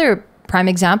David's another prime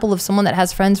example of someone that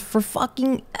has friends for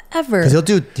fucking ever.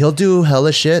 Because he'll do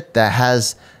hella shit that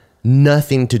has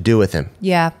nothing to do with him.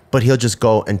 Yeah. But he'll just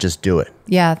go and just do it.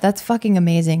 Yeah, that's fucking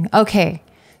amazing. Okay.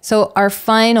 So our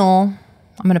final,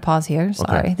 I'm going to pause here.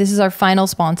 Sorry. Okay. This is our final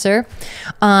sponsor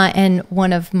and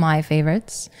one of my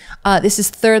favorites. This is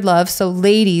Third Love. So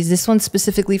ladies, this one's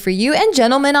specifically for you and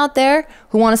gentlemen out there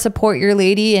who want to support your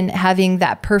lady and having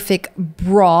that perfect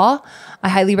bra. I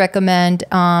highly recommend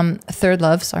Third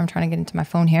Love. So I'm trying to get into my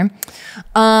phone here.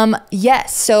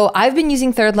 Yes. So I've been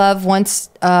using Third Love once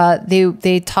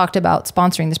they talked about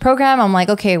sponsoring this program. I'm like,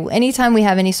 okay, anytime we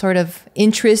have any sort of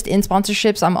interest in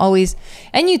sponsorships, I'm always,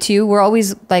 and you too, we're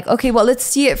always like, okay, well, let's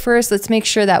see it first. Let's make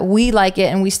sure that we like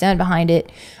it and we stand behind it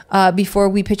before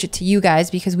we pitch it to you guys,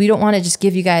 because we don't want to just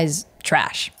give you guys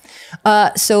trash.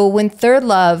 So when Third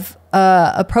Love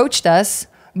approached us,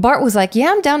 Bart was like, yeah,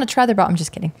 I'm down to try the bra. I'm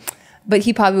just kidding. But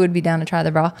he probably would be down to try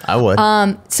the bra. I would.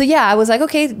 So yeah, I was like,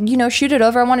 okay, shoot it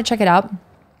over. I want to check it out.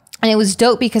 And it was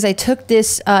dope because I took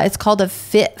this, it's called a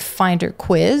Fit Finder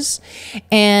quiz.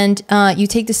 And you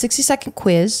take the 60-second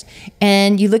quiz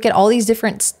and you look at all these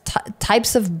different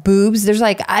types of boobs. There's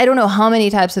like, I don't know how many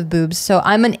types of boobs. So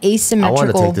I'm an asymmetrical. I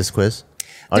want to take this quiz.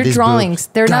 They're drawings.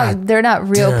 They're not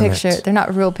real picture. It. They're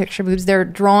not real picture boobs. They're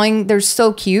drawing. They're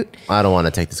so cute. I don't want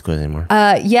to take this quiz anymore.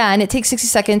 Yeah, and it takes 60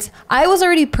 seconds. I was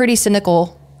already pretty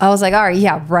cynical. I was like, all right,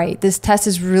 yeah, right. This test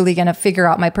is really going to figure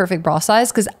out my perfect bra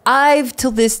size. Because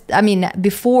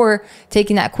before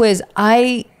taking that quiz,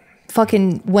 I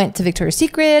fucking went to Victoria's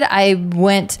Secret. I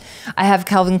have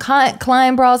Calvin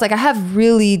Klein bras. Like I have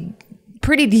really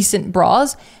pretty decent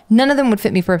bras. None of them would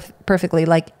fit me perfectly.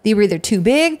 Like they were either too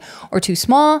big or too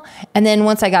small. And then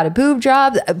once I got a boob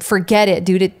job, forget it,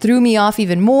 dude. It threw me off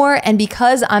even more. And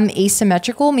because I'm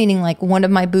asymmetrical, meaning like one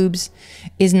of my boobs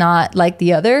is not like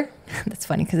the other. That's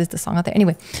funny because it's the song out there.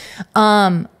 Anyway,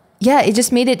 yeah, it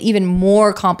just made it even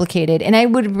more complicated. And I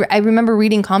remember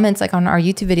reading comments like on our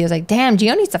YouTube videos, like, damn,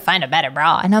 Gio needs to find a better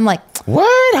bra. And I'm like,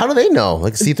 what? How do they know?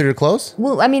 Like see through your clothes?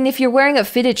 Well, I mean, if you're wearing a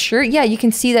fitted shirt, yeah, you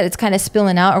can see that it's kind of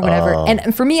spilling out or whatever.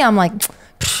 And for me, I'm like,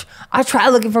 I tried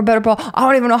looking for a better bra. I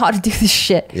don't even know how to do this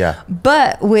shit. Yeah.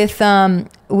 But with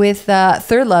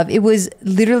Third Love, it was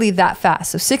literally that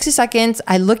fast. So 60 seconds,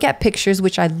 I look at pictures,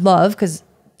 which I love because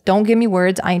don't give me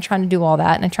words. I ain't trying to do all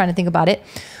that. And I'm trying to think about it.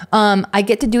 I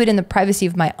get to do it in the privacy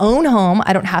of my own home.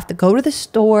 I don't have to go to the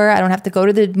store. I don't have to go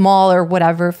to the mall or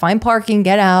whatever, find parking,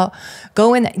 get out,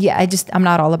 go in. Yeah, I'm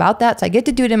not all about that. So I get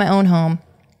to do it in my own home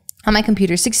on my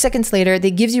computer. 6 seconds later,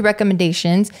 it gives you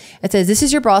recommendations. It says, this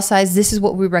is your bra size. This is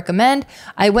what we recommend.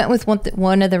 I went with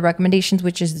one of the recommendations,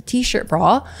 which is the t-shirt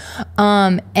bra.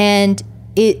 And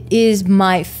it is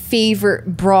my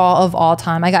favorite bra of all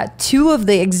time. I got 2 of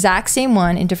the exact same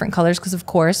one in different colors because, of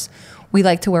course, we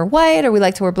like to wear white or we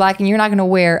like to wear black, and you're not going to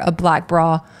wear a black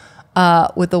bra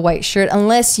with a white shirt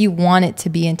unless you want it to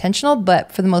be intentional.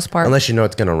 But for the most part, unless you know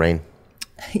it's going to rain.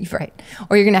 Right.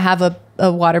 Or you're going to have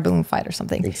a water balloon fight or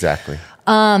something. Exactly.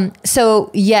 So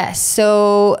yes.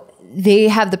 So they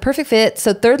have the perfect fit.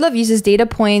 So Third Love uses data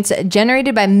points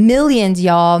generated by millions,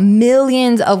 y'all,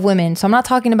 millions of women. So I'm not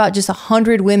talking about just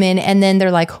 100 women and then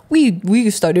they're like, we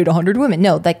studied 100 women.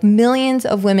 No, like millions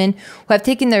of women who have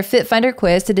taken their Fit Finder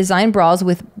quiz to design bras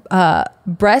with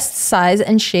breast size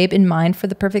and shape in mind for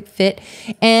the perfect fit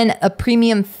and a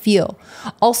premium feel.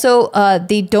 Also,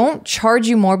 they don't charge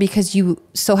you more because you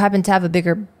so happen to have a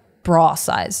bigger bra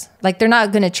size. Like they're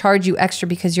not going to charge you extra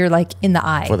because you're like in the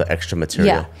eye. For the extra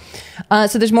material. Yeah.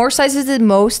 So there's more sizes than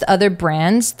most other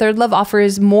brands. Third Love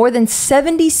offers more than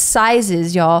 70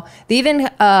 sizes, y'all. They even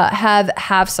have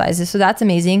half sizes. So that's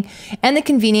amazing. And the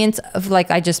convenience of,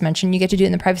 like I just mentioned, you get to do it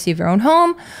in the privacy of your own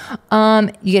home.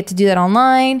 You get to do that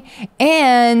online.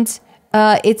 And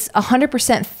it's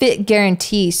 100% fit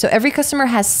guarantee. So every customer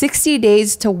has 60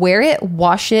 days to wear it,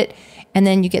 wash it, and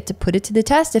then you get to put it to the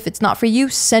test. If it's not for you,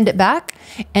 send it back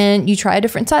and you try a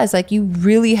different size. Like, you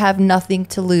really have nothing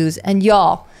to lose. And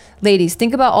y'all, ladies,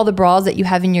 think about all the bras that you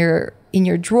have in your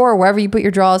drawer, wherever you put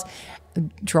your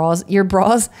your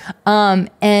bras, and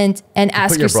ask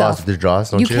Put your yourself. bras with your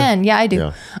drawers, don't you? You can, yeah, I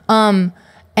do. Yeah.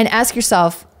 And ask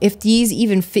yourself if these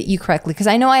even fit you correctly. Because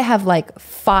I know I have like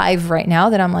 5 right now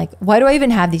that I'm like, why do I even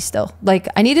have these still? Like,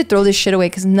 I need to throw this shit away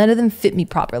because none of them fit me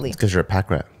properly. Because you're a pack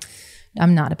rat.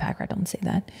 I'm not a pack rat. Don't say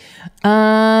that.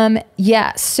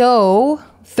 Yeah. So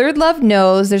Third Love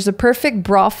knows there's a perfect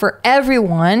bra for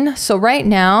everyone. So right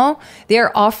now they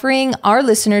are offering our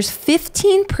listeners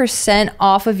 15%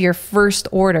 off of your first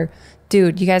order.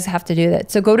 Dude, you guys have to do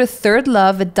that. So go to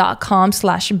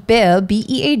thirdlove.com/BEAW,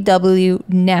 BEAW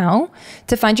now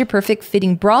to find your perfect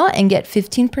fitting bra and get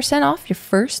 15% off your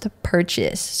first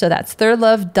purchase. So that's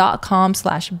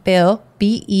thirdlove.com/BEAW,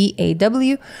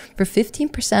 BEAW for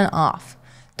 15% off.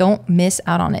 Don't miss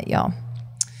out on it, y'all.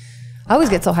 I always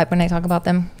get so hyped when I talk about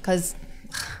them because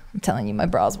I'm telling you, my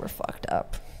bras were fucked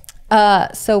up.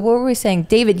 So what were we saying?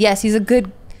 David, yes, he's a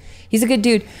good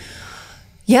dude.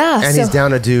 Yeah, and he's down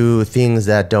to do things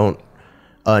that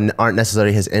aren't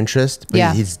necessarily his interest,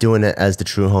 but he's doing it as the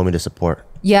true homie to support.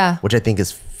 Yeah, which I think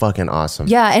is fucking awesome.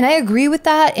 Yeah, and I agree with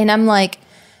that. And I'm like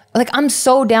I'm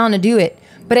so down to do it.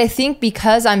 But I think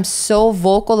because I'm so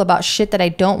vocal about shit that I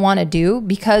don't want to do,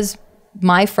 because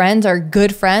my friends are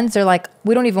good friends, they're like,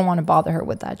 we don't even want to bother her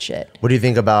with that shit. What do you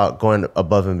think about going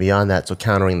above and beyond that? So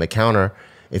countering the counter,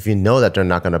 if you know that they're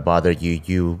not going to bother you,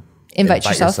 you invite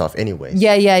yourself anyways.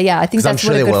 Yeah. I think that's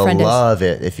what a good friend is. I'm sure they will love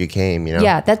it if you came, you know?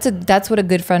 Yeah, that's what a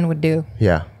good friend would do.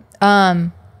 Yeah.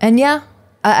 And yeah,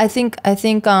 I think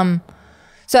so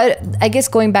I guess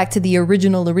going back to the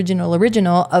original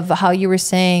of how you were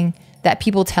saying that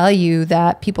people tell you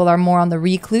that people are more on the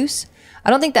recluse. I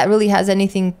don't think that really has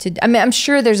anything to, I mean, I'm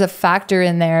sure there's a factor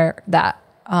in there that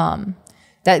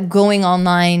that going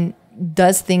online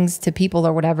does things to people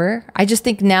or whatever. I just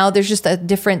think now there's just a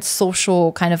different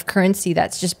social kind of currency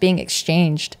that's just being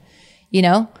exchanged, you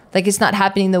know? Like, it's not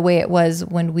happening the way it was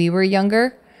when we were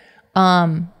younger.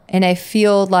 And I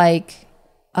feel like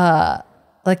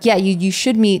yeah, you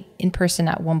should meet in person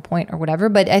at one point or whatever.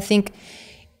 But I think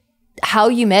how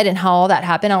you met and how all that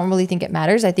happened, I don't really think it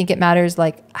matters. I think it matters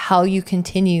like how you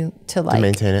continue to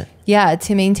maintain it. Yeah,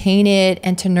 to maintain it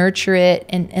and to nurture it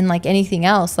and like anything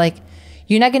else. Like,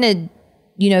 you're not going to,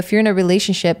 you know, if you're in a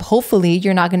relationship, hopefully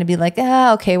you're not going to be like,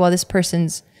 okay, well, this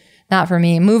person's not for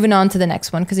me. Moving on to the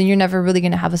next one. Cause then you're never really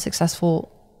going to have a successful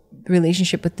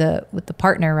relationship with the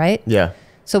partner. Right. Yeah.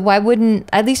 So why wouldn't,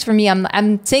 at least for me,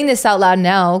 I'm saying this out loud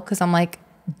now cause I'm like,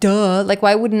 duh, like,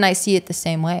 why wouldn't I see it the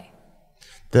same way?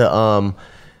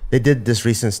 They did this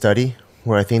recent study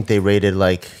where I think they rated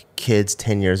like kids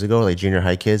 10 years ago, like junior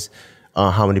high kids,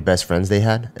 how many best friends they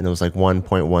had. And it was like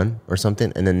 1.1 or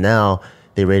something. And then now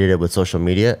they rated it with social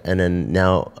media. And then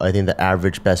now I think the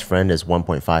average best friend is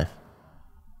 1.5.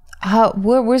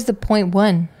 Where's the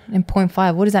 0.1 and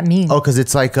 0.5? What does that mean? Oh, because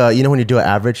it's like, you know, when you do an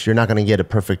average, you're not going to get a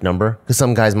perfect number. Because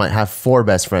some guys might have 4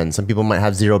 best friends. Some people might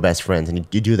have 0 best friends. And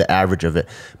you do the average of it.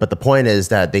 But the point is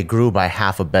that they grew by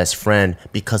half a best friend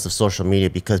because of social media,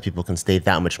 because people can stay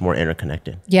that much more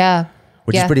interconnected. Yeah.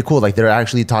 Which is pretty cool. Like, they're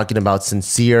actually talking about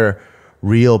sincere,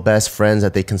 real best friends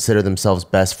that they consider themselves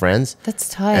best friends. That's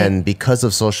tight. And because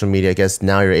of social media, I guess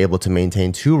now you're able to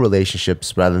maintain 2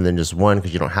 relationships rather than just one,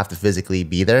 because you don't have to physically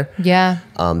be there. Yeah.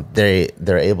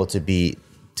 They're able to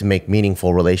make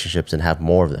meaningful relationships and have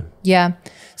more of them. Yeah.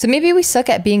 So maybe we suck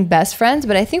at being best friends,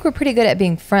 but I think we're pretty good at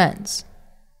being friends.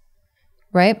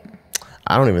 Right?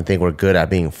 I don't even think we're good at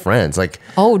being friends. Like,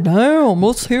 oh damn,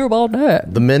 let's hear about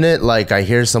that. The minute like I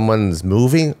hear someone's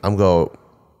moving, I'm go,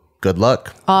 good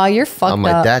luck. Oh, you're fucked up. I'm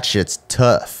like, that shit's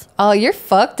tough. Oh, you're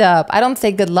fucked up. I don't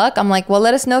say good luck. I'm like, well,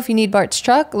 let us know if you need Bart's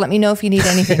truck. Let me know if you need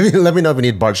anything. Let me know if you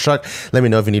need Bart's truck. Let me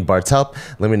know if you need Bart's help.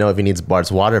 Let me know if he needs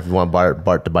Bart's water. If you want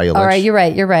Bart to buy you lunch. All right, you're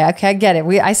right. You're right. Okay, I get it.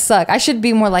 I suck. I should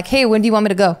be more like, hey, when do you want me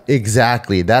to go?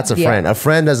 Exactly. That's a friend. A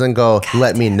friend doesn't go,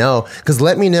 let me know. Because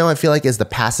let me know, I feel like, is the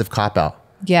passive cop-out.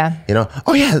 Yeah. You know?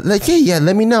 Oh, yeah. Like, yeah,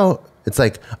 let me know. It's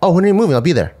like, oh, when are you moving? I'll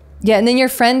be there. Yeah, and then your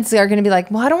friends are going to be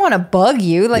like, well, I don't want to bug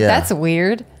you. Like, that's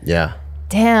weird. Yeah.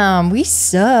 Damn, we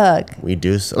suck. We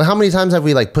do. How many times have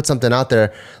we like put something out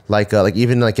there, like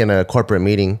even like in a corporate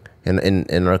meeting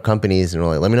in our companies, and we're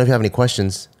like, let me know if you have any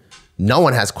questions. No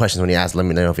one has questions when you ask, let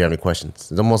me know if you have any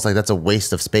questions. It's almost like that's a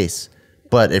waste of space.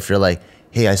 But if you're like,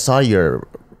 hey, I saw your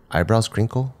eyebrows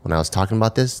crinkle when I was talking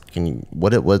about this. Can you,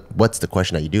 what's the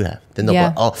question that you do have? Then they'll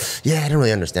go, oh, yeah, I didn't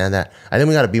really understand that. I think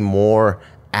we got to be more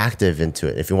active into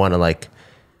it if you want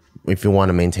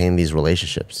to maintain these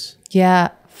relationships.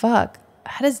 Yeah, fuck.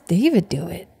 How does David do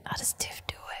it? How does Tiff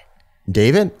do it?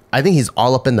 David, I think he's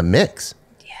all up in the mix.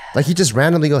 Yeah. Like he just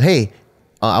randomly go, hey,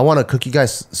 I want to cook you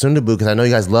guys sundubu because I know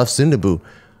you guys love sundubu.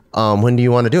 When do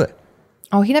you want to do it?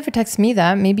 Oh, he never texted me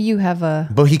that. Maybe you have a...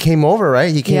 But he came over,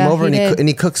 right? He came over and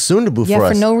he cooked sundubu for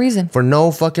us. For no reason. For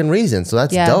no fucking reason. So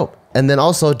that's dope. And then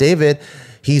also David,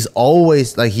 he's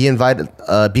always like he invited,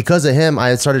 because of him,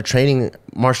 I started training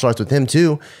martial arts with him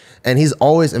too. And he's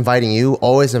always inviting you,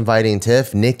 always inviting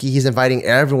Tiff, Nikki. He's inviting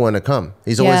everyone to come.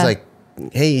 He's always like,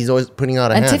 hey, he's always putting out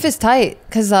a hand. And Tiff is tight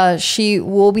because she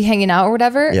will be hanging out or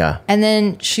whatever. Yeah. And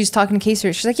then she's talking to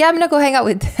Casey. She's like, yeah, I'm going to go hang out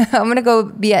with, I'm going to go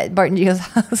be at Bart and Gio's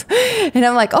house. And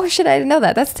I'm like, oh shit, I didn't know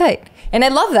that. That's tight. And I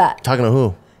love that. Talking to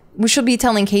who? We should be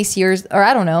telling Casey or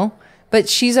I don't know. But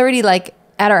she's already like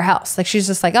at our house. Like she's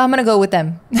just like, oh, I'm going to go with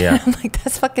them. Yeah. I'm like,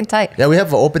 that's fucking tight. Yeah, we have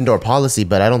an open door policy,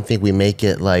 but I don't think we make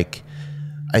it like,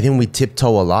 I think we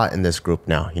tiptoe a lot in this group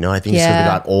now. You know, I think because we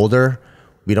got older,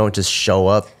 we don't just show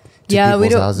up. We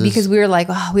don't houses. Because we were like,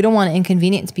 oh, we don't want to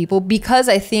inconvenience people because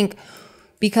I think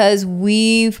because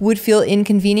we would feel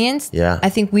inconvenienced. Yeah. I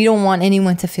think we don't want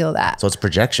anyone to feel that. So it's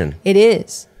projection. It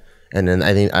is. And then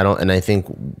I think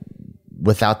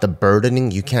without the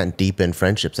burdening, you can't deepen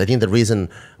friendships. I think the reason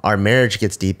our marriage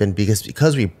gets deepened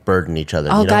because we burden each other.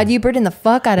 Oh, God, you burden the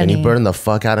fuck out of me. And you burden the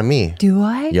fuck out of me. Do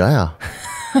I? Yeah.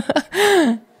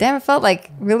 Damn, it felt like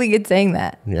really good saying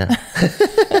that. Yeah.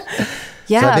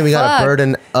 Yeah, so I think we gotta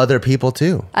burden other people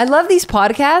too. I love these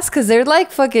podcasts because they're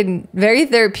like fucking very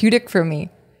therapeutic for me.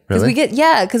 Because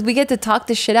we get to talk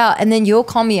this shit out, and then you'll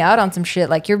call me out on some shit.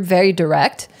 Like you're very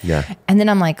direct. Yeah. And then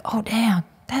I'm like, oh damn,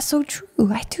 that's so true.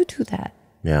 I do that.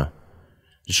 Yeah.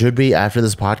 Should we after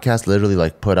this podcast literally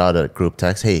like put out a group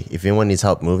text? Hey, if anyone needs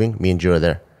help moving, me and Drew are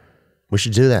there. We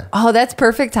should do that. Oh, that's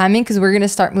perfect timing because we're gonna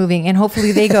start moving, and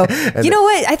hopefully they go. You know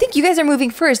what? I think you guys are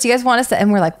moving first. You guys want us to,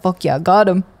 and we're like, fuck yeah, got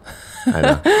him. I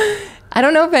know. I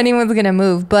don't know if anyone's gonna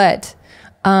move, but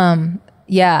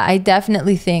yeah, I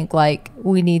definitely think like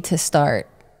we need to start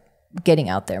getting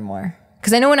out there more.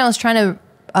 Because I know when I was trying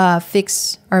to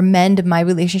fix or mend my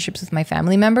relationships with my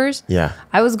family members,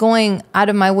 I was going out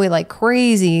of my way like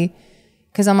crazy.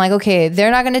 Because I'm like, okay, they're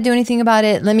not going to do anything about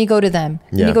it. Let me go to them.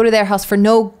 Let me go to their house for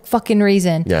no fucking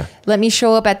reason. Let me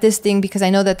show up at this thing because I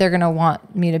know that they're going to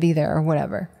want me to be there or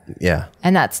whatever. Yeah.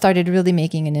 And that started really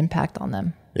making an impact on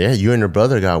them. Yeah, you and your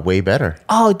brother got way better.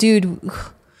 Oh, dude.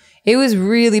 It was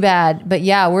really bad. But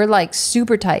yeah, we're like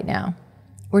super tight now.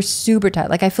 We're super tight.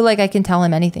 Like I feel like I can tell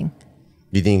him anything.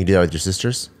 Do you think you can do that with your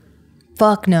sisters?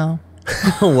 Fuck no.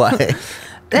 Why?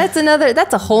 That's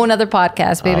a whole nother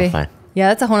podcast, baby. Oh, fine. Yeah,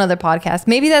 that's a whole nother podcast.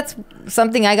 Maybe that's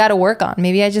something I got to work on.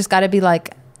 Maybe I just got to be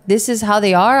like, this is how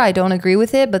they are. I don't agree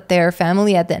with it, but they're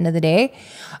family at the end of the day.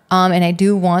 And I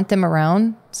do want them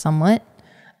around somewhat.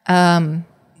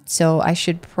 So I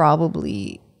should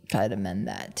probably try to mend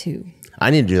that too. I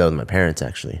need to do that with my parents,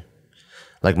 actually.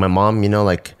 Like my mom, you know,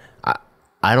 like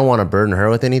I don't want to burden her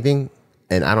with anything.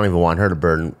 And I don't even want her to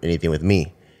burden anything with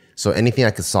me. So anything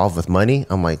I could solve with money,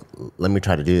 I'm like, let me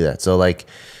try to do that. So like,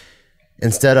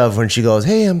 instead of when she goes,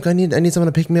 hey, I need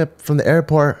someone to pick me up from the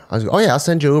airport. I was like, oh yeah, I'll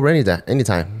send you Uber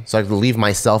anytime. So I can leave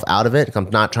myself out of it. I'm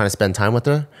not trying to spend time with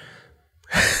her.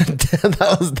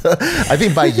 That was I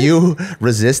think by you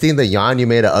resisting the yawn, you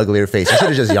made an uglier face. You should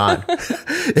have just yawned.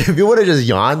 If you would have just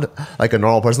yawned like a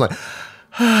normal person, like,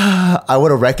 I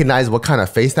would have recognized what kind of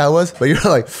face that was. But you're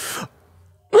like,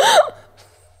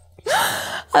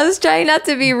 I was trying not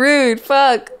to be rude.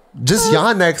 Fuck. Just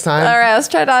yawn next time. All right, I was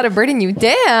trying not to burden you.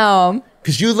 Damn.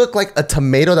 Because you look like a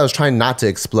tomato that was trying not to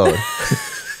explode.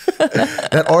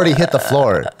 That already hit the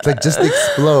floor. It's like, just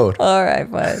explode. All right,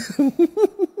 fine.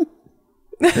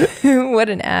 What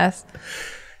an ass.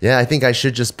 Yeah, I think I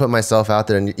should just put myself out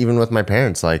there. And even with my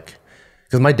parents, like,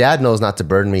 because my dad knows not to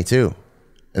burden me too.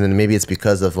 And then maybe it's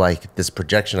because of like this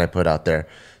projection I put out there.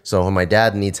 So when my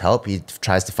dad needs help, he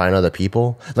tries to find other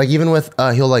people. Like even with,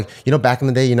 he'll like, you know, back in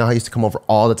the day, you know how he used to come over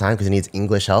all the time because he needs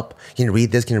English help. Can you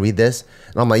read this? Can you read this?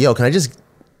 And I'm like, yo, can I just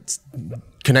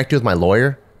connect you with my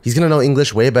lawyer? He's going to know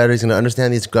English way better. He's going to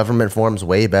understand these government forms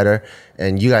way better.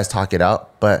 And you guys talk it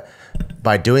out. But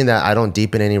by doing that, I don't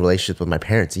deepen any relationships with my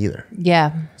parents either.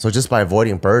 Yeah. So just by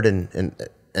avoiding burden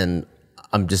and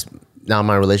I'm just... Now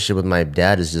my relationship with my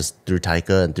dad is just through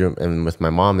Taika and with my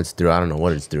mom it's through, I don't know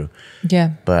what it's through.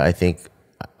 Yeah. But I think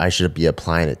I should be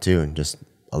applying it too and just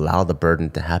allow the burden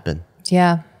to happen.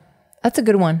 Yeah. That's a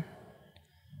good one.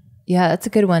 Yeah, that's a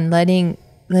good one. Letting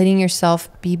yourself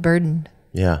be burdened.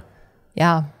 Yeah.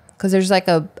 Yeah. Because there's like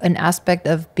an aspect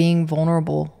of being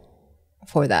vulnerable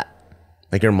for that.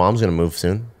 Like your mom's going to move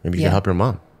soon. Maybe you can help your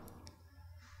mom.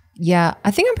 Yeah.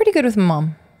 I think I'm pretty good with my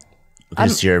mom. You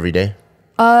see her every day?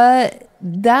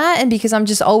 that, and because I'm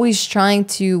just always trying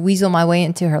to weasel my way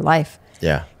into her life.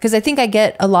 Yeah. Because I think I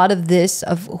get a lot of this,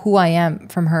 of who I am,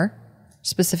 from her,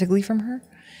 specifically from her.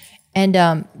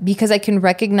 And because I can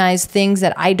recognize things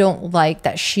that I don't like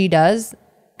that she does,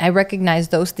 I recognize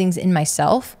those things in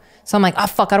myself. So I'm like, oh,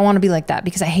 fuck, I don't want to be like that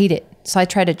because I hate it. So I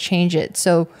try to change it.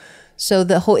 So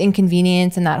the whole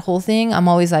inconvenience and that whole thing, I'm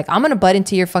always like, I'm going to butt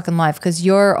into your fucking life because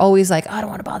you're always like, I don't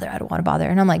want to bother. I don't want to bother.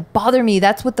 And I'm like, bother me.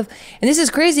 That's what and this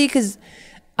is crazy because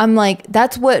I'm like,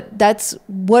 that's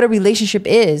what a relationship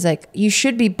is. Like, you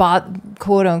should be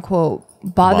quote unquote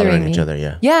bothering each me. other,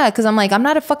 yeah. Yeah, because I'm like, I'm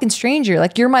not a fucking stranger.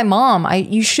 Like, you're my mom.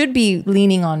 You should be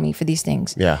leaning on me for these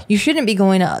things. Yeah. You shouldn't be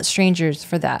going to strangers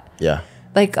for that. Yeah.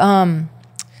 Like,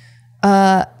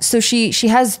 so she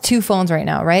has 2 phones right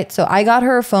now, right? So I got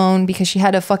her a phone because she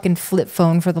had a fucking flip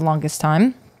phone for the longest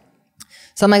time.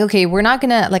 So I'm like, okay, we're not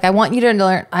gonna, like, I want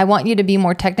you to be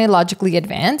more technologically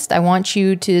advanced. I want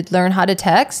you to learn how to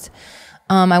text.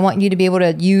 I want you to be able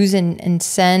to use and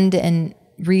send and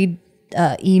read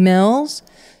emails.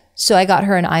 So I got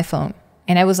her an iPhone.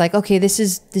 And I was like, okay,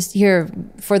 this here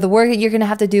for the work that you're gonna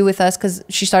have to do with us, because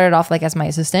she started off like as my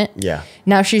assistant. Yeah.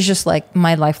 Now she's just like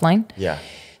my lifeline. Yeah.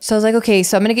 So I was like, okay,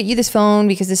 so I'm gonna get you this phone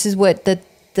because this is what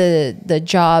the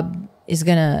job is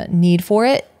gonna need for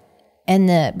it.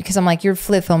 And because I'm like, your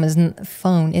flip phone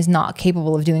is not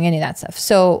capable of doing any of that stuff.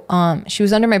 So she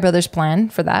was under my brother's plan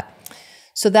for that.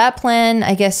 So that plan,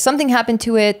 I guess something happened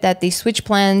to it that they switched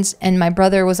plans, and my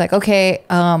brother was like, okay,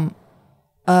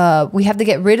 we have to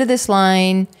get rid of this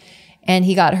line, and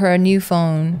he got her a new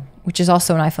phone, which is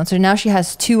also an iPhone. So now she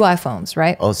has 2 iPhones,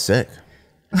 right? Oh, sick.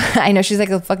 I know, she's like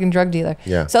a fucking drug dealer.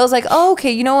 Yeah. So I was like, oh,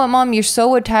 okay, you know what, Mom, you're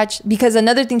so attached. Because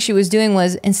another thing she was doing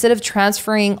was, instead of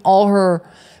transferring all her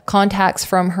contacts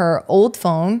from her old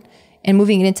phone and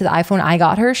moving it into the iPhone I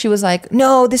got her, she was like,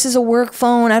 no, this is a work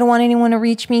phone. I don't want anyone to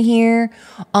reach me here.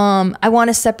 I want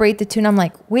to separate the 2. And I'm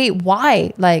like, wait,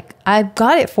 why? Like, I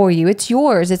got it for you. It's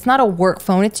yours. It's not a work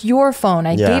phone. It's your phone.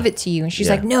 I gave it to you. And she's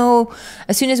like, no,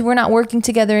 as soon as we're not working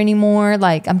together anymore,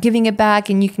 like, I'm giving it back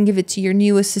and you can give it to your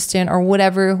new assistant or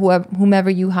whatever,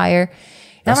 whomever you hire.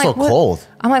 And That's I'm like, so cold.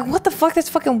 I'm like, what the fuck? That's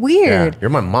fucking weird. Yeah. You're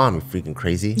my mom, you freaking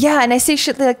crazy. Yeah, and I say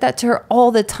shit like that to her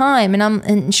all the time,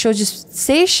 and she'll just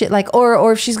say shit like,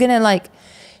 or if she's gonna, like,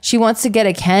 she wants to get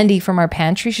a candy from our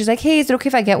pantry, she's like, hey, is it okay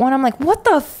if I get one? I'm like, what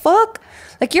the fuck?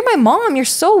 Like, you're my mom. You're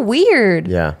so weird.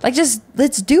 Yeah. Like, just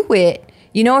let's do it.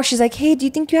 You know? Or she's like, hey, do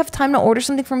you think you have time to order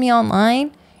something for me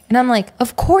online? And I'm like,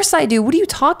 of course I do. What are you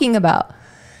talking about?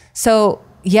 So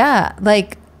yeah,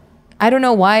 like, I don't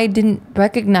know why I didn't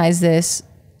recognize this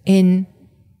in,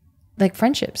 like,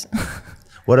 friendships.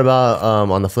 What about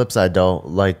on the flip side though?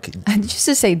 Like, I used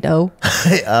to say no.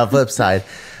 Flip side,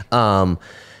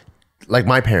 like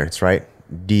my parents, right?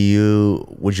 Would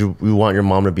you want your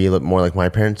mom to be more like my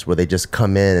parents, where they just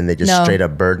come in and they just straight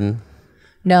up burden?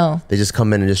 No. They just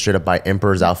come in and just straight up buy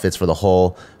emperor's outfits for the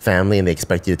whole family, and they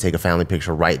expect you to take a family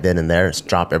picture right then and there,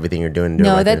 drop everything you're doing.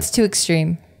 No, right, that's too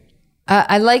extreme.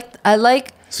 I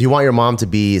like. So you want your mom to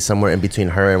be somewhere in between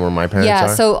her and where my parents are?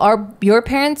 Yeah, so your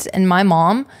parents and my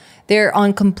mom, they're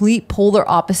on complete polar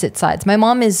opposite sides. My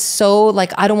mom is so,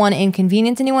 like, I don't want to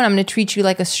inconvenience anyone. I'm going to treat you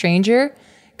like a stranger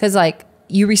because, like,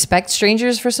 you respect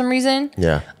strangers for some reason.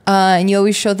 Yeah. And you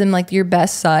always show them, like, your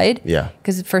best side. Yeah.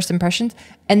 Because it's first impressions.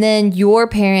 And then your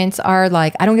parents are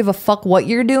like, I don't give a fuck what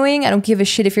you're doing. I don't give a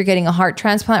shit if you're getting a heart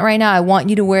transplant right now. I want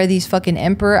you to wear these fucking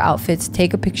emperor outfits.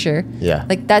 Take a picture. Yeah.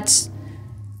 Like, that's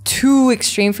too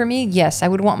extreme for me. Yes, I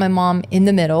would want my mom in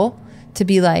the middle to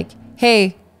be like,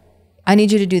 hey, I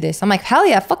need you to do this. I'm like, hell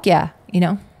yeah, fuck yeah, you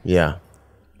know? Yeah.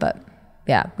 But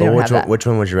yeah, we don't have that. Which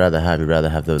one would you rather have? You'd rather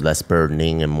have the less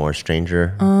burdening and more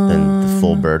stranger than the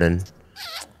full burden?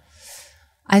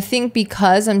 I think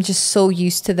because I'm just so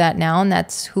used to that now, and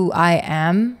that's who I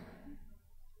am,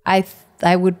 I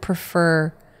would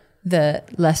prefer the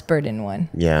less burden one.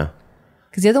 Yeah.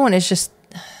 Because the other one is just,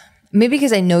 maybe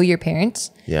because I know your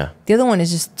parents. Yeah. The other one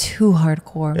is just too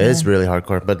hardcore. It is really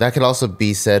hardcore. But that could also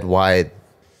be said why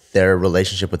their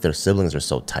relationship with their siblings are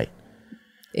so tight.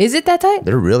 Is it that tight?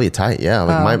 They're really tight. Yeah.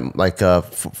 Like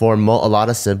for a lot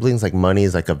of siblings, like, money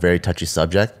is like a very touchy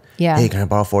subject. Yeah. Hey, can I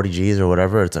borrow 40 G's or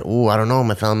whatever? It's like, oh, I don't know.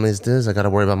 My family's this. I got to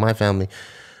worry about my family.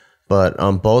 But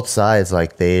on both sides,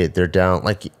 like, they're down.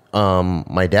 Like,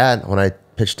 my dad, when I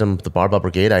pitched him the Barbell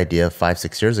Brigade idea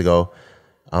 5-6 years ago,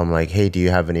 I'm like, hey, do you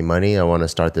have any money? I want to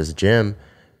start this gym.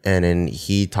 And then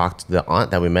he talked to the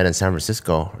aunt that we met in San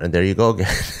Francisco. And there you go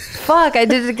again. Fuck, I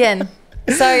did it again.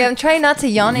 Sorry, I'm trying not to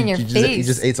yawn in your face. You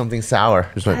just ate something sour.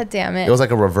 God damn it. It was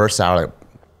like a reverse sour.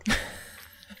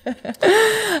 Like,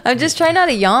 I'm just trying not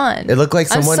to yawn. It looked like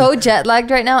someone. I'm so jet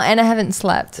lagged right now, and I haven't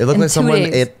slept. It looked in like someone 2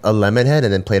 days. ate a lemon head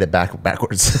and then played it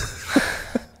backwards.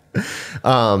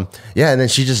 Yeah, and then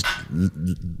she just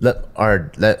let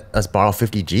us borrow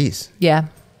 50 G's. Yeah.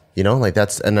 You know, like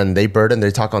that's, and then they burden.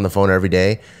 They talk on the phone every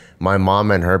day. My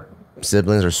mom and her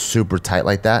siblings are super tight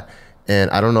like that. And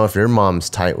I don't know if your mom's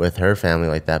tight with her family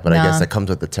like that, but I guess that comes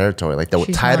with the territory. Like the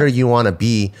tighter you want to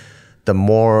be, the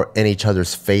more in each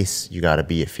other's face you got to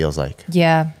be, it feels like.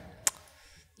 Yeah.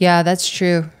 Yeah, that's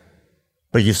true.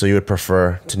 But so you would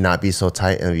prefer to not be so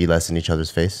tight and be less in each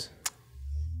other's face?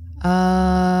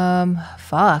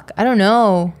 Fuck. I don't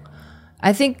know.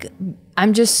 I think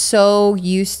I'm just so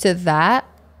used to that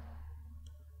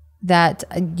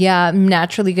yeah, I'm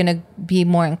naturally going to be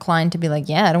more inclined to be like,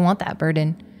 yeah, I don't want that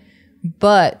burden.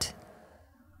 But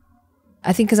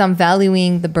I think because I'm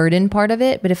valuing the burden part of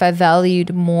it, but if I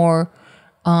valued more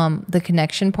the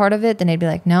connection part of it, then I'd be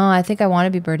like, no, I think I want to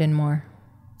be burdened more.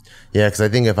 Yeah, because I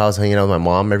think if I was hanging out with my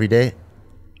mom every day,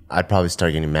 I'd probably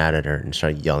start getting mad at her and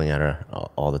start yelling at her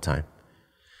all the time.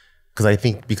 Because I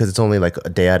think because it's only like a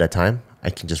day at a time,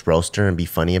 I can just roast her and be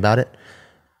funny about it.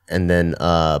 And then,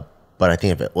 but I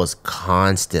think if it was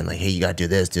constant, like, hey, you got to do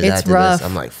this, do that, do this.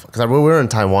 I'm like, because we were in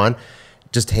Taiwan,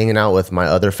 just hanging out with my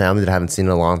other family that I haven't seen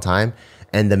in a long time.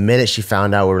 And the minute she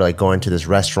found out we were like going to this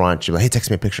restaurant, she was like, hey, text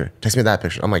me a picture. Text me that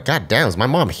picture. I'm like, God damn, is my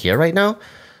mom here right now?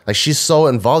 Like, she's so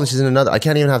involved and she's in another. I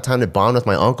can't even have time to bond with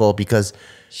my uncle because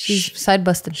she's side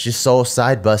busting. She's so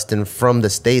side busting from the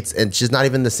States, and she's not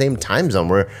even the same time zone.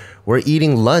 We're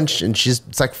eating lunch and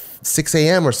it's like 6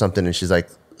 a.m. or something, and she's like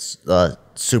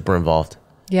super involved.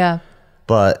 Yeah.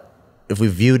 But if we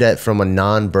viewed it from a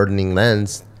non-burdening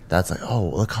lens, that's like, oh,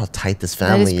 look how tight this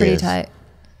family is. That is pretty tight.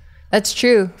 That's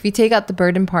true. If you take out the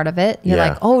burden part of it, you're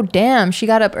like, oh, damn, she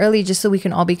got up early just so we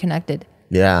can all be connected.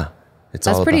 Yeah.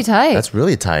 That's pretty tight. That's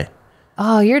really tight.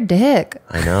 Oh, you're a dick.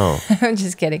 I know. I'm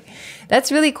just kidding.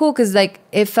 That's really cool because like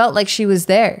it felt like she was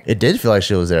there. It did feel like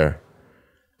she was there.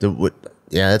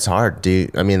 Yeah, it's hard,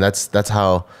 dude. I mean, that's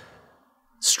how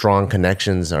strong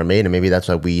connections are made, and maybe that's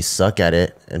why we suck at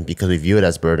it, and because we view it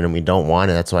as burden and we don't want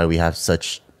it, that's why we have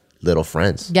such little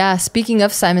friends. Yeah, speaking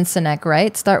of Simon Sinek,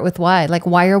 right? Start with why. Like,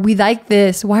 why are we like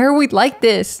this? Why are we like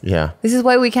this? Yeah. This is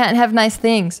why we can't have nice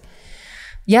things.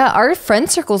 Yeah, our friend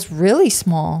circle's really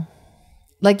small.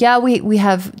 Like, yeah, we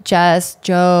have Jess,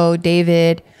 Joe,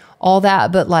 David, all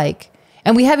that, but like,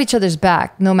 and we have each other's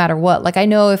back no matter what. Like, I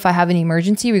know if I have an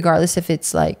emergency, regardless if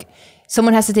it's like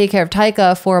someone has to take care of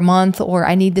Taika for a month, or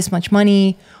I need this much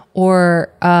money,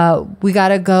 or we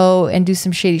gotta go and do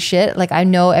some shady shit. Like, I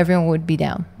know everyone would be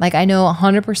down. Like, I know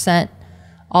 100%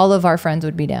 all of our friends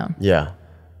would be down. Yeah.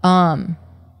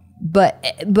 But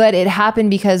it happened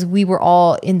because we were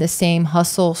all in the same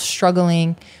hustle,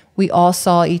 struggling. We all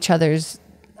saw each other's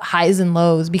highs and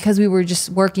lows because we were just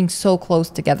working so close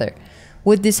together.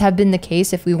 Would this have been the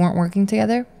case if we weren't working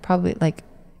together? Probably, like,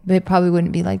 it probably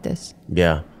wouldn't be like this.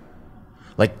 Yeah.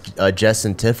 Like Jess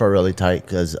and Tiff are really tight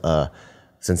because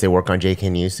since they work on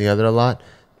JK News together a lot,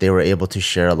 they were able to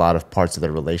share a lot of parts of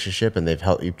their relationship, and they've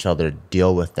helped each other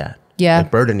deal with that. Yeah. Like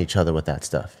burden each other with that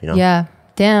stuff, you know? Yeah.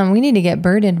 Damn, we need to get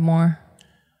burdened more.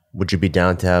 Would you be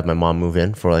down to have my mom move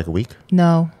in for like a week?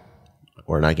 No.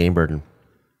 Or not getting burdened?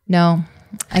 No,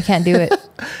 I can't do it.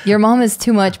 Your mom is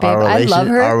too much, babe. I love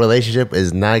her. Our relationship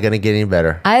is not going to get any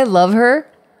better. I love her,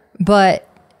 but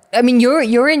I mean,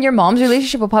 you're in your mom's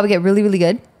relationship will probably get really, really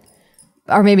good.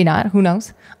 Or maybe not, who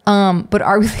knows? But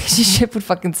our relationship would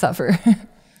fucking suffer.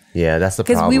 Yeah, that's the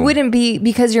problem. Because we wouldn't be,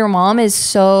 because your mom is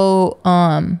so,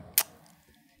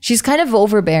 she's kind of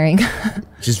overbearing.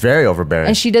 She's very overbearing.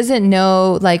 And she doesn't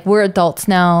know, like, we're adults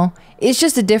now. It's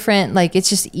just a different, like, it's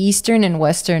just Eastern and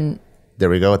Western. There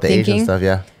we go with the thinking. Asian stuff,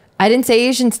 yeah. I didn't say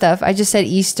Asian stuff. I just said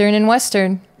Eastern and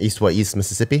Western. East what? East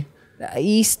Mississippi?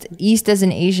 East as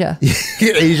in Asia.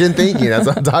 Asian thinking, that's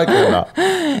what I'm talking about.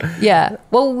 Yeah.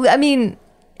 Well, I mean,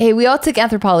 hey, we all took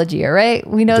anthropology, all right?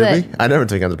 We know that. We? I never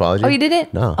took anthropology. Oh, you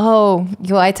didn't? No. Oh,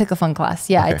 well, I took a fun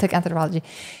class. Yeah, okay. I took anthropology.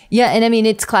 Yeah, and I mean,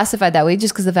 it's classified that way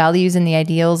just because the values and the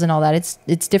ideals and all that.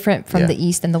 It's different from the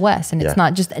East and the West, and it's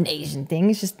not just an Asian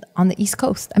thing. It's just on the East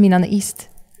Coast. I mean, on the East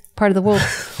part of the world.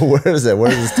 Where is it?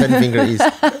 Where is this 10-finger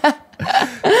East?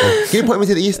 Can you point me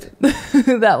to the East?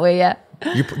 That way, yeah.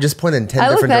 You just point in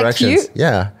 10 different directions. Cute?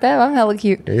 Yeah. Babe, I'm hella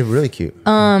cute. You're really cute.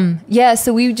 Yeah,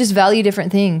 so we just value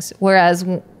different things. Whereas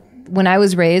when I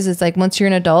was raised, it's like once you're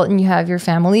an adult and you have your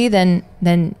family,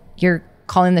 then you're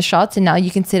calling the shots, and now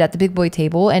you can sit at the big boy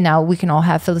table, and now we can all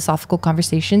have philosophical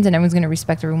conversations, and everyone's going to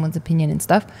respect everyone's opinion and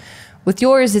stuff. With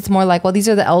yours, it's more like, well, these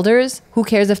are the elders. Who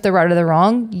cares if they're right or they're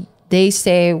wrong? They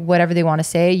say whatever they want to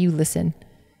say. You listen.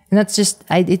 And that's just,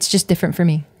 it's just different for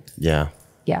me. Yeah.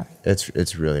 Yeah.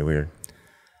 It's really weird.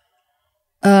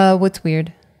 What's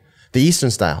weird? The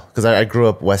Eastern style, because I grew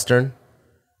up Western,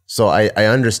 so I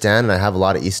understand and I have a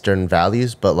lot of Eastern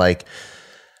values, but like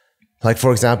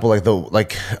for example, in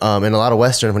a lot of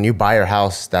Western, when you buy your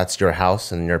house, that's your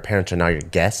house, and your parents are now your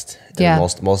guest. Yeah.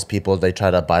 And most people, they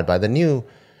try to abide by the new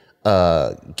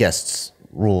guests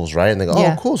rules, right? And they go,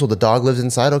 Yeah. oh, cool. So the dog lives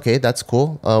inside. Okay, that's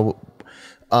cool.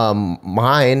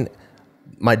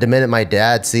 The minute my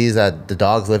dad sees that the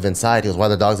dogs live inside, he goes, why are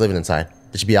the dogs living inside?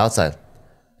 They should be outside.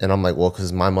 And I'm like, well, because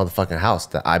it's my motherfucking house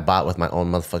that I bought with my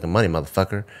own motherfucking money,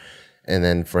 motherfucker. And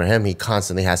then for him, he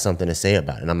constantly has something to say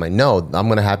about it. And I'm like, no, I'm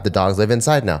going to have the dogs live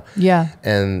inside now. Yeah.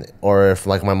 Or if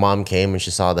like my mom came and she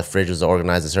saw the fridge was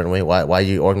organized a certain way, why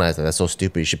you organize that? That's so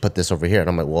stupid. You should put this over here. And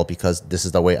I'm like, well, because this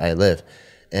is the way I live.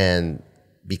 And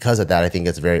because of that, I think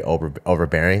it's very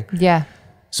overbearing. Yeah.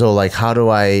 So like, how do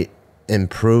I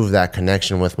improve that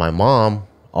connection with my mom,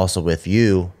 also with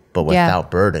you, but without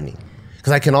burdening?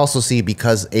 Because I can also see,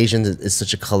 because Asians is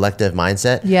such a collective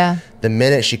mindset. Yeah. The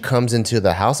minute she comes into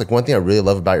the house, like one thing I really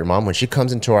love about your mom, when she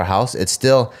comes into our house, it's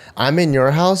still, I'm in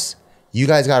your house. You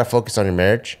guys got to focus on your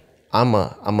marriage.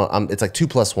 It's like 2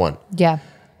 + 1. Yeah.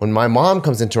 When my mom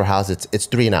comes into our house, it's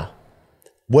 3 now.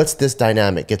 What's this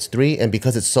dynamic? It's 3. And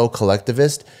because it's so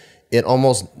collectivist, it's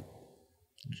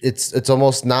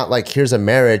almost not like here's a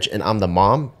marriage and I'm the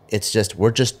mom. It's just, we're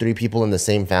just 3 people in the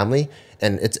same family.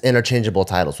 And it's interchangeable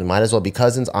titles. We might as well be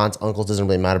cousins, aunts, uncles, doesn't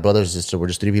really matter. Brothers, sisters, we're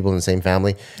just 3 people in the same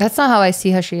family. That's not how I see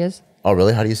how she is. Oh,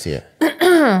 really? How do you see it?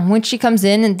 When she comes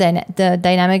in, and then the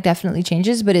dynamic definitely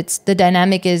changes, but the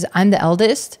dynamic is I'm the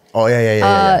eldest. Oh,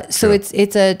 yeah. So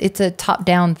it's a top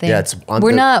down thing. Yeah,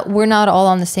 we're not all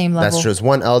on the same level. That's true. It's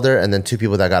 1 elder and then 2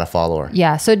 people that got a follower.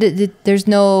 Yeah. So there's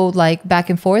no like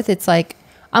back and forth. It's like,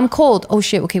 I'm cold. Oh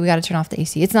shit. Okay, we got to turn off the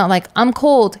AC. It's not like I'm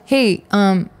cold. Hey,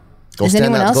 Go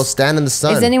stand in the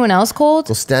sun. Is anyone else cold?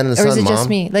 Go stand in the sun, Or is it Mom. just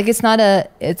me? Like it's not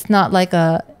like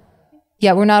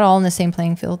we're not all in the same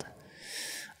playing field.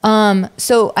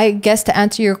 So I guess to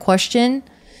answer your question,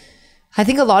 I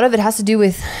think a lot of it has to do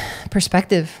with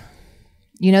perspective.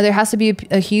 You know, there has to be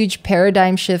a huge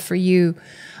paradigm shift for you,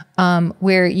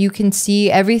 where you can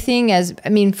see everything as, I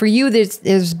mean, for you,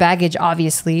 there's baggage,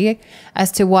 obviously,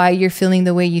 as to why you're feeling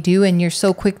the way you do. And you're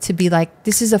so quick to be like,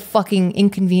 this is a fucking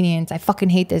inconvenience. I fucking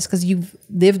hate this, because you've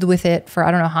lived with it for I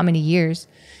don't know how many years.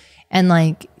 And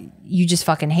like, you just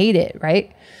fucking hate it,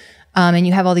 right? And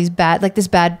you have all these this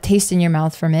bad taste in your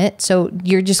mouth from it. So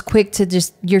you're just quick to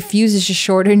your fuse is just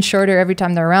shorter and shorter every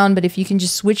time they're around. But if you can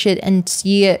just switch it and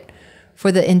see it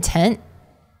for the intent,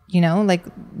 you know, like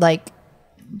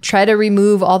try to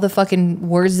remove all the fucking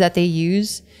words that they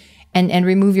use and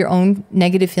remove your own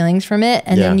negative feelings from it.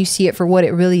 And then you see it for what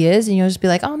it really is. And you'll just be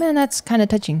like, oh man, that's kind of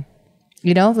touching.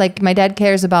 You know, like my dad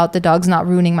cares about the dogs not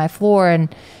ruining my floor,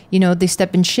 and, you know, they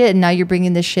step in shit, and now you're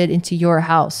bringing this shit into your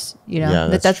house. You know,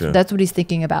 that's what he's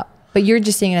thinking about. But you're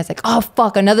just saying it as like, oh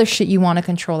fuck, another shit you want to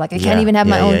control. Like I can't even have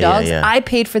my own dogs. I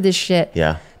paid for this shit.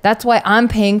 Yeah. That's why I'm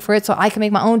paying for it, so I can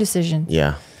make my own decision.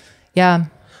 Yeah. Yeah.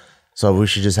 So we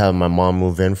should just have my mom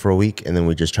move in for a week, and then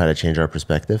we just try to change our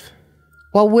perspective.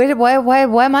 Well, why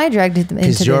am I dragged into this?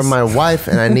 Because you're my wife,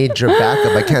 and I need your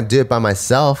backup. I can't do it by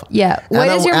myself. Yeah. Why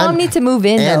does your mom need to move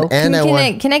in, though?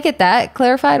 Can I get that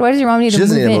clarified? Why does your mom need to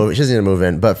move in? She doesn't need to move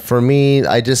in. But for me,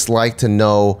 I just like to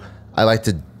know, I like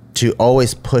to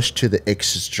always push to the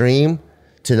extreme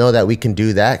to know that we can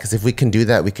do that. Because if we can do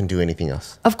that, we can do anything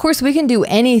else. Of course, we can do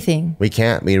anything. We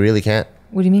can't. We really can't.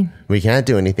 What do you mean? We can't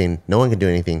do anything. No one can do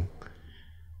anything.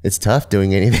 It's tough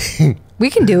doing anything. We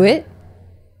can do it.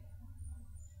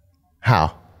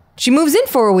 How? She moves in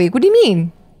for a week. What do you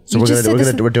mean? So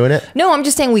we're doing it? No, I'm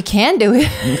just saying we can do it.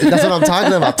 That's what I'm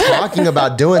talking about. Talking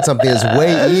about doing something is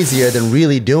way easier than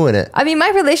really doing it. I mean,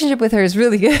 my relationship with her is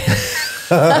really good.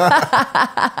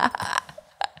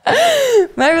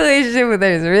 My relationship with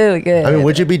her is really good. I mean,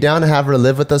 would you be down to have her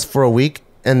live with us for a week,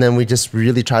 and then we just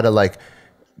really try to like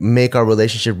make our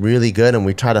relationship really good, and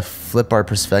we try to flip our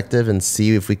perspective and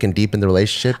see if we can deepen the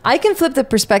relationship? I can flip the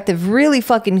perspective really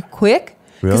fucking quick.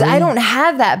 Because I don't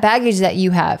have that baggage that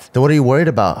you have. Then what are you worried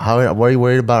about? What are you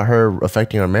worried about her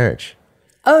affecting our marriage?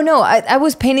 Oh, no. I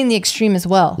was painting the extreme as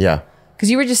well. Yeah. Because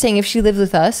you were just saying if she lived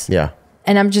with us. Yeah.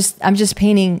 And I'm just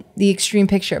painting the extreme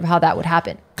picture of how that would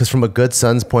happen. Because from a good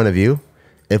son's point of view,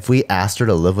 if we asked her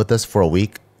to live with us for a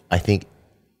week, I think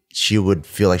she would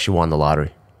feel like she won the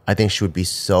lottery. I think she would be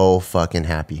so fucking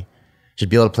happy. She'd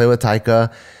be able to play with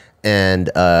Taika,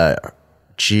 and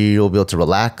she will be able to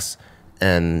relax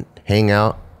and hang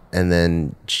out, and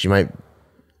then she might,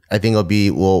 I think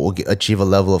we'll achieve a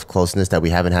level of closeness that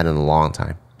we haven't had in a long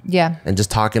time. Yeah. And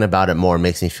just talking about it more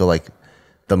makes me feel like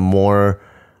the more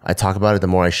I talk about it, the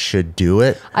more I should do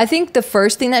it. I think the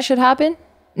first thing that should happen,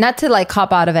 not to like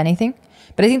hop out of anything,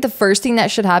 but I think the first thing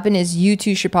that should happen is you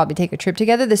two should probably take a trip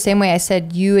together. The same way I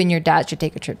said you and your dad should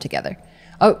take a trip together.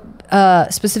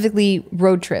 Specifically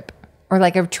road trip or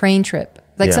like a train trip.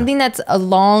 Like something that's a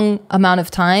long amount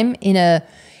of time in an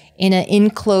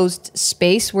enclosed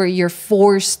space where you're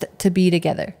forced to be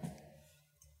together.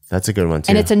 That's a good one too.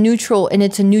 And it's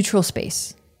a neutral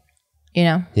space, you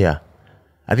know? Yeah.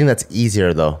 I think that's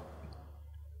easier though.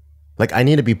 Like I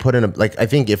need to be put in I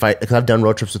think because I've done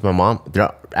road trips with my mom,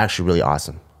 they're actually really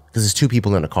awesome. Because there's two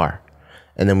people in a car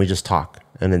and then we just talk.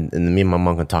 And then me and my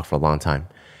mom can talk for a long time.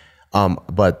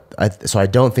 So I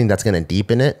don't think that's going to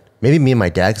deepen it. Maybe me and my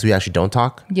dad, because we actually don't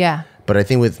talk. Yeah. But I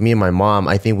think with me and my mom,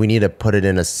 I think we need to put it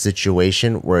in a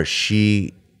situation where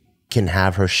she can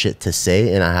have her shit to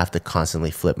say and I have to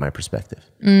constantly flip my perspective.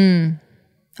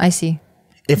 I see.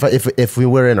 If we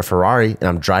were in a Ferrari and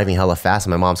I'm driving hella fast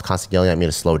and my mom's constantly yelling at me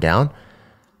to slow down,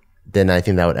 then I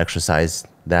think that would exercise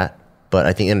that. But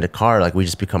I think in the car, like we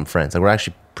just become friends. Like we're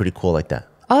actually pretty cool like that.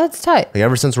 Oh, that's tight. Like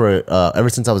ever since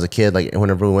I was a kid, like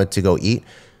whenever we went to go eat,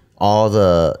 all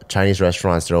the Chinese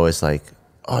restaurants, they're always like,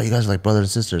 oh, you guys are like brothers and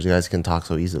sisters. You guys can talk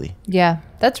so easily. Yeah,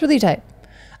 that's really tight.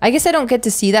 I guess I don't get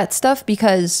to see that stuff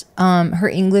because her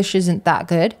English isn't that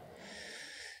good.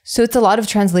 So it's a lot of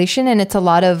translation and it's a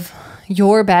lot of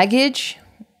your baggage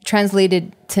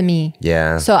translated to me.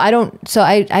 Yeah. So I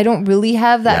don't really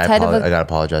have that type of I gotta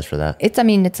apologize for that. It's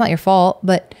not your fault,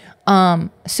 but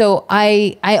so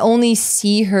I only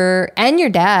see her and your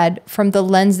dad from the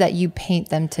lens that you paint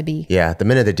them to be. Yeah. The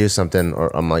minute they do something,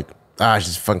 or I'm like, I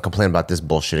just fucking complain about this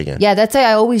bullshit again. Yeah, that's why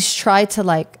I always try to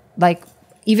like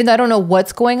even though I don't know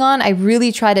what's going on, I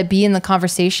really try to be in the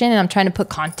conversation and I'm trying to put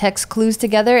context clues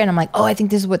together and I'm like, oh, I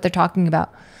think this is what they're talking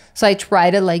about. So I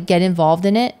try to like get involved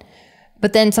in it.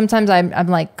 But then sometimes I'm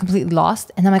like completely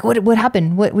lost and I'm like, what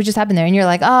happened? What just happened there? And you're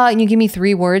like, oh, and you give me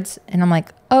 3 words and I'm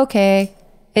like, okay,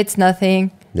 it's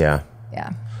nothing. Yeah.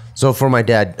 Yeah. So for my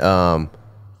dad,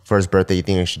 for his birthday, you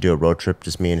think I should do a road trip,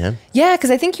 just me and him? Yeah,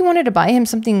 because I think you wanted to buy him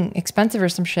something expensive or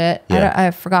some shit. Yeah. I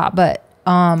forgot, but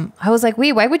I was like,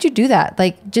 wait, why would you do that?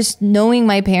 Like just knowing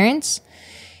my parents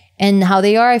and how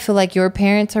they are, I feel like your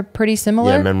parents are pretty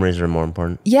similar. Yeah, memories are more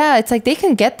important. Yeah, it's like they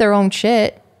can get their own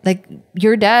shit. Like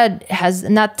your dad has,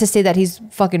 not to say that he's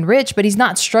fucking rich, but he's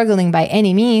not struggling by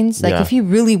any means. Like if he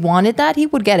really wanted that, he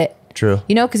would get it. True.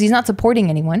 You know, because he's not supporting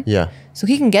anyone. Yeah. So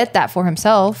he can get that for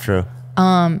himself. True.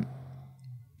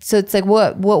 So it's like,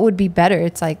 what would be better?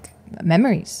 It's like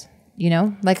memories, you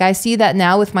know? Like I see that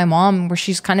now with my mom where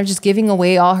she's kind of just giving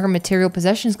away all her material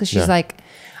possessions because she's like,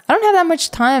 I don't have that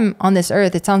much time on this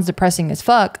earth. It sounds depressing as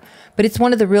fuck, but it's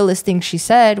one of the realest things she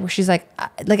said where she's like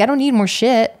I don't need more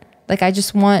shit. Like I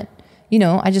just want,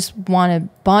 I just want to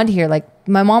bond here. Like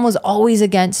my mom was always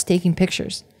against taking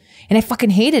pictures and I fucking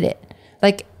hated it.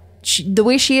 Like the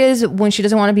way she is when she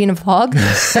doesn't want to be in a vlog,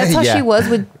 that's how she was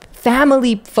with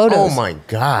family photos. Oh my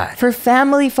God. For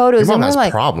family photos. Your mom and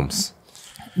has problems.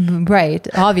 Right,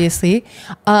 obviously.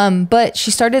 But she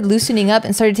started loosening up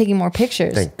and started taking more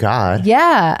pictures. Thank God.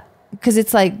 Yeah. Because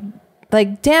it's like,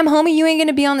 damn, homie, you ain't going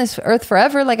to be on this earth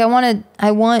forever. Like I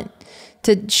want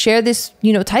to share this,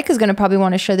 Taika's going to probably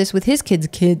want to share this with his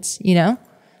kids,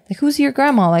 Like, who's your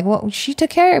grandma? Like, well, she took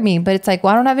care of me. But it's like,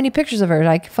 well, I don't have any pictures of her.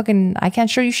 Like, I can't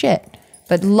show you shit.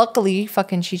 But luckily,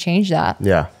 she changed that.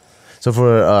 Yeah. So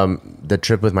for the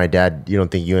trip with my dad, you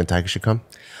don't think you and Taika should come?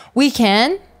 We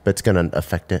can. But it's going to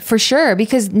affect it. For sure.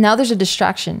 Because now there's a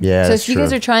distraction. Yeah, so if you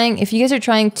guys are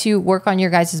trying to work on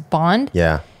your guys' bond.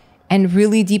 Yeah. And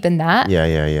really deepen that.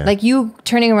 Yeah. Like you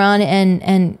turning around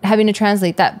and having to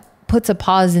translate that puts a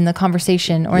pause in the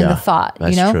conversation or in the thought,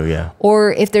 that's true, yeah.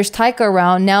 Or if there's Taika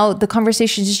around, now the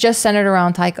conversation is just centered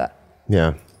around Taika.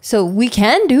 Yeah. So we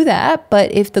can do that,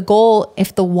 but if the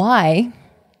why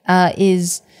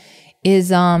is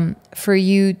for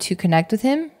you to connect with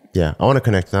him. Yeah, I want to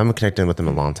connect. I'm connecting with him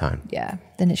a long time. Yeah,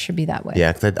 then it should be that way.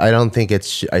 Yeah, because I don't think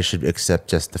I should accept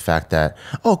just the fact that,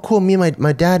 oh, cool, me and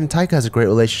my dad and Taika has a great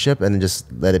relationship and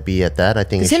just let it be at that. I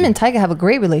think him and Taika have a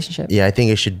great relationship. Yeah, I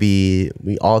think it should be,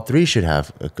 we all 3 should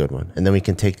have a good one. And then we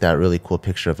can take that really cool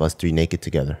picture of us 3 naked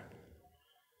together.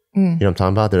 You know what I'm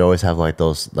talking about? They always have like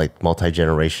those like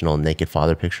multi-generational naked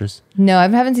father pictures. No, I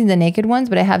haven't seen the naked ones,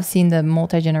 but I have seen the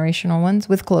multi-generational ones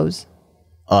with clothes.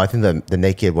 Oh, I think the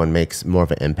naked one makes more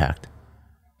of an impact.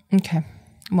 Okay.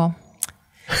 Well,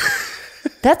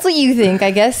 that's what you think,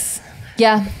 I guess.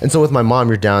 Yeah. And so with my mom,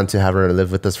 you're down to have her live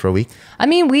with us for a week? I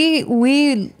mean, we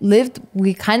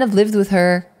kind of lived with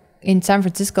her in San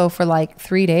Francisco for like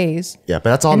 3 days. Yeah, but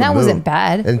that's all and on the move. And that wasn't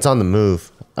bad. And it's on the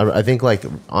move. I think like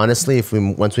honestly, if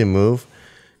we once we move,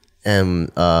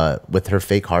 and with her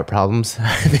fake heart problems,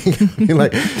 I think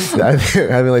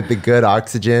having like the good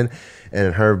oxygen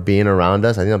and her being around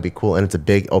us, I think that'll be cool. And it's a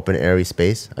big open airy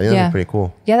space. I think that'd be pretty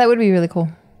cool. Yeah, that would be really cool.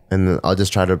 And then I'll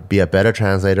just try to be a better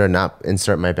translator and not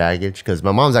insert my baggage, because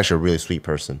my mom's actually a really sweet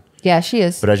person. Yeah, she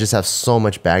is. But I just have so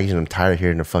much baggage and I'm tired of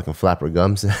hearing her fucking flap her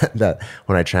gums that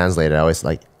when I translate it, I always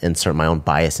like insert my own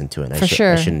bias into it. For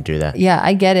sure. I shouldn't do that. Yeah,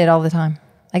 I get it all the time.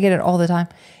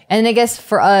 And I guess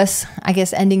for us,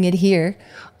 ending it here,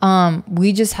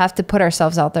 we just have to put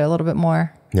ourselves out there a little bit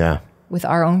more. Yeah. With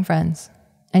our own friends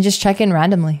and just check in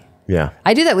randomly. Yeah.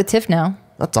 I do that with Tiff now.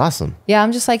 That's awesome. Yeah,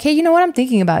 I'm just like, hey, you know what? I'm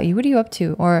thinking about you. What are you up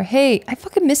to? Or, hey, I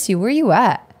fucking miss you. Where are you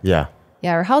at? Yeah.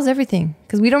 Yeah, or how's everything?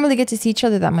 Because we don't really get to see each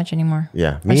other that much anymore.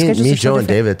 Yeah. Me, Joe, and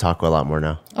David talk a lot more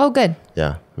now. Oh, good.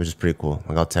 Yeah, which is pretty cool.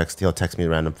 Like he'll text me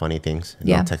random funny things.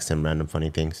 And I'll text him random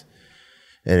funny things.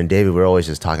 And in David, we're always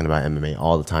just talking about MMA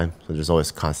all the time. So there's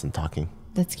always constant talking.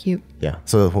 That's cute. Yeah.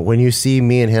 So when you see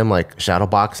me and him like shadow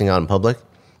boxing out in public,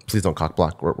 please don't cock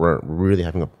block. We're really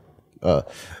having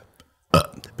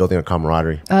building a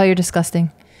camaraderie. Oh, you're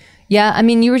disgusting. Yeah, I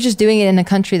mean, you were just doing it in a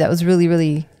country that was really,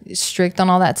 really strict on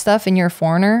all that stuff, and you're a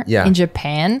foreigner in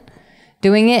Japan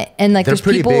doing it, and like they're there's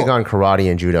pretty people, big on karate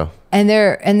and judo. And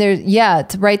they're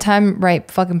it's right time, right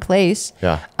fucking place.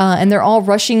 Yeah. And they're all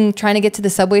rushing, trying to get to the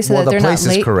subway so that they're not late. The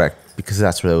place is correct because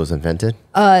that's where it was invented.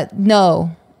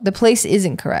 No, the place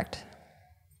isn't correct.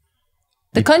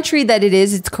 The country that it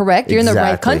is, it's correct. You're in the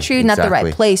right country, not the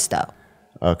right place, though.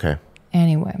 Okay.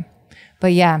 Anyway,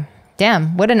 but yeah,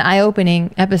 damn, what an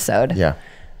eye-opening episode. Yeah.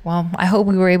 Well, I hope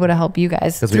we were able to help you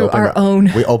guys through We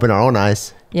open our own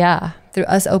eyes. Yeah, through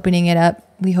us opening it up.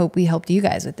 We hope we helped you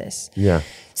guys with this. Yeah.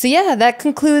 So yeah, that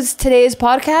concludes today's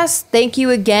podcast. Thank you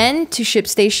again to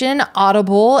ShipStation,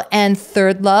 Audible, and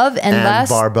Third Love. And last,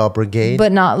 Barbell Brigade.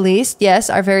 But not least, yes,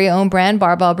 our very own brand,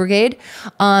 Barbell Brigade.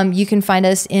 You can find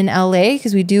us in LA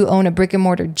because we do own a brick and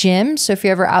mortar gym. So if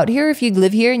you're ever out here, if you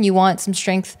live here and you want some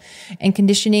strength and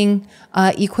conditioning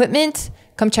equipment,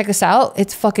 come check us out.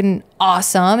 It's fucking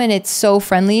awesome and it's so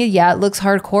friendly. Yeah, it looks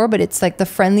hardcore, but it's like the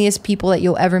friendliest people that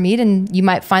you'll ever meet, and you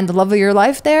might find the love of your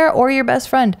life there or your best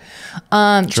friend.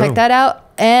 Check that out.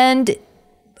 And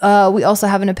we also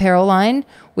have an apparel line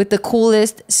with the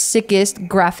coolest, sickest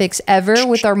graphics ever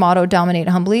with our motto, Dominate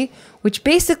Humbly, which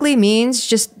basically means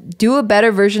just do a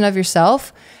better version of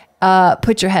yourself.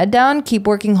 Put your head down, keep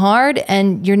working hard,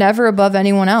 and you're never above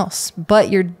anyone else, but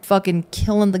you're fucking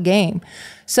killing the game.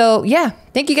 So yeah,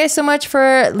 thank you guys so much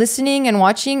for listening and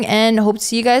watching, and hope to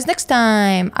see you guys next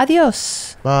time.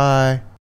 Adios. Bye.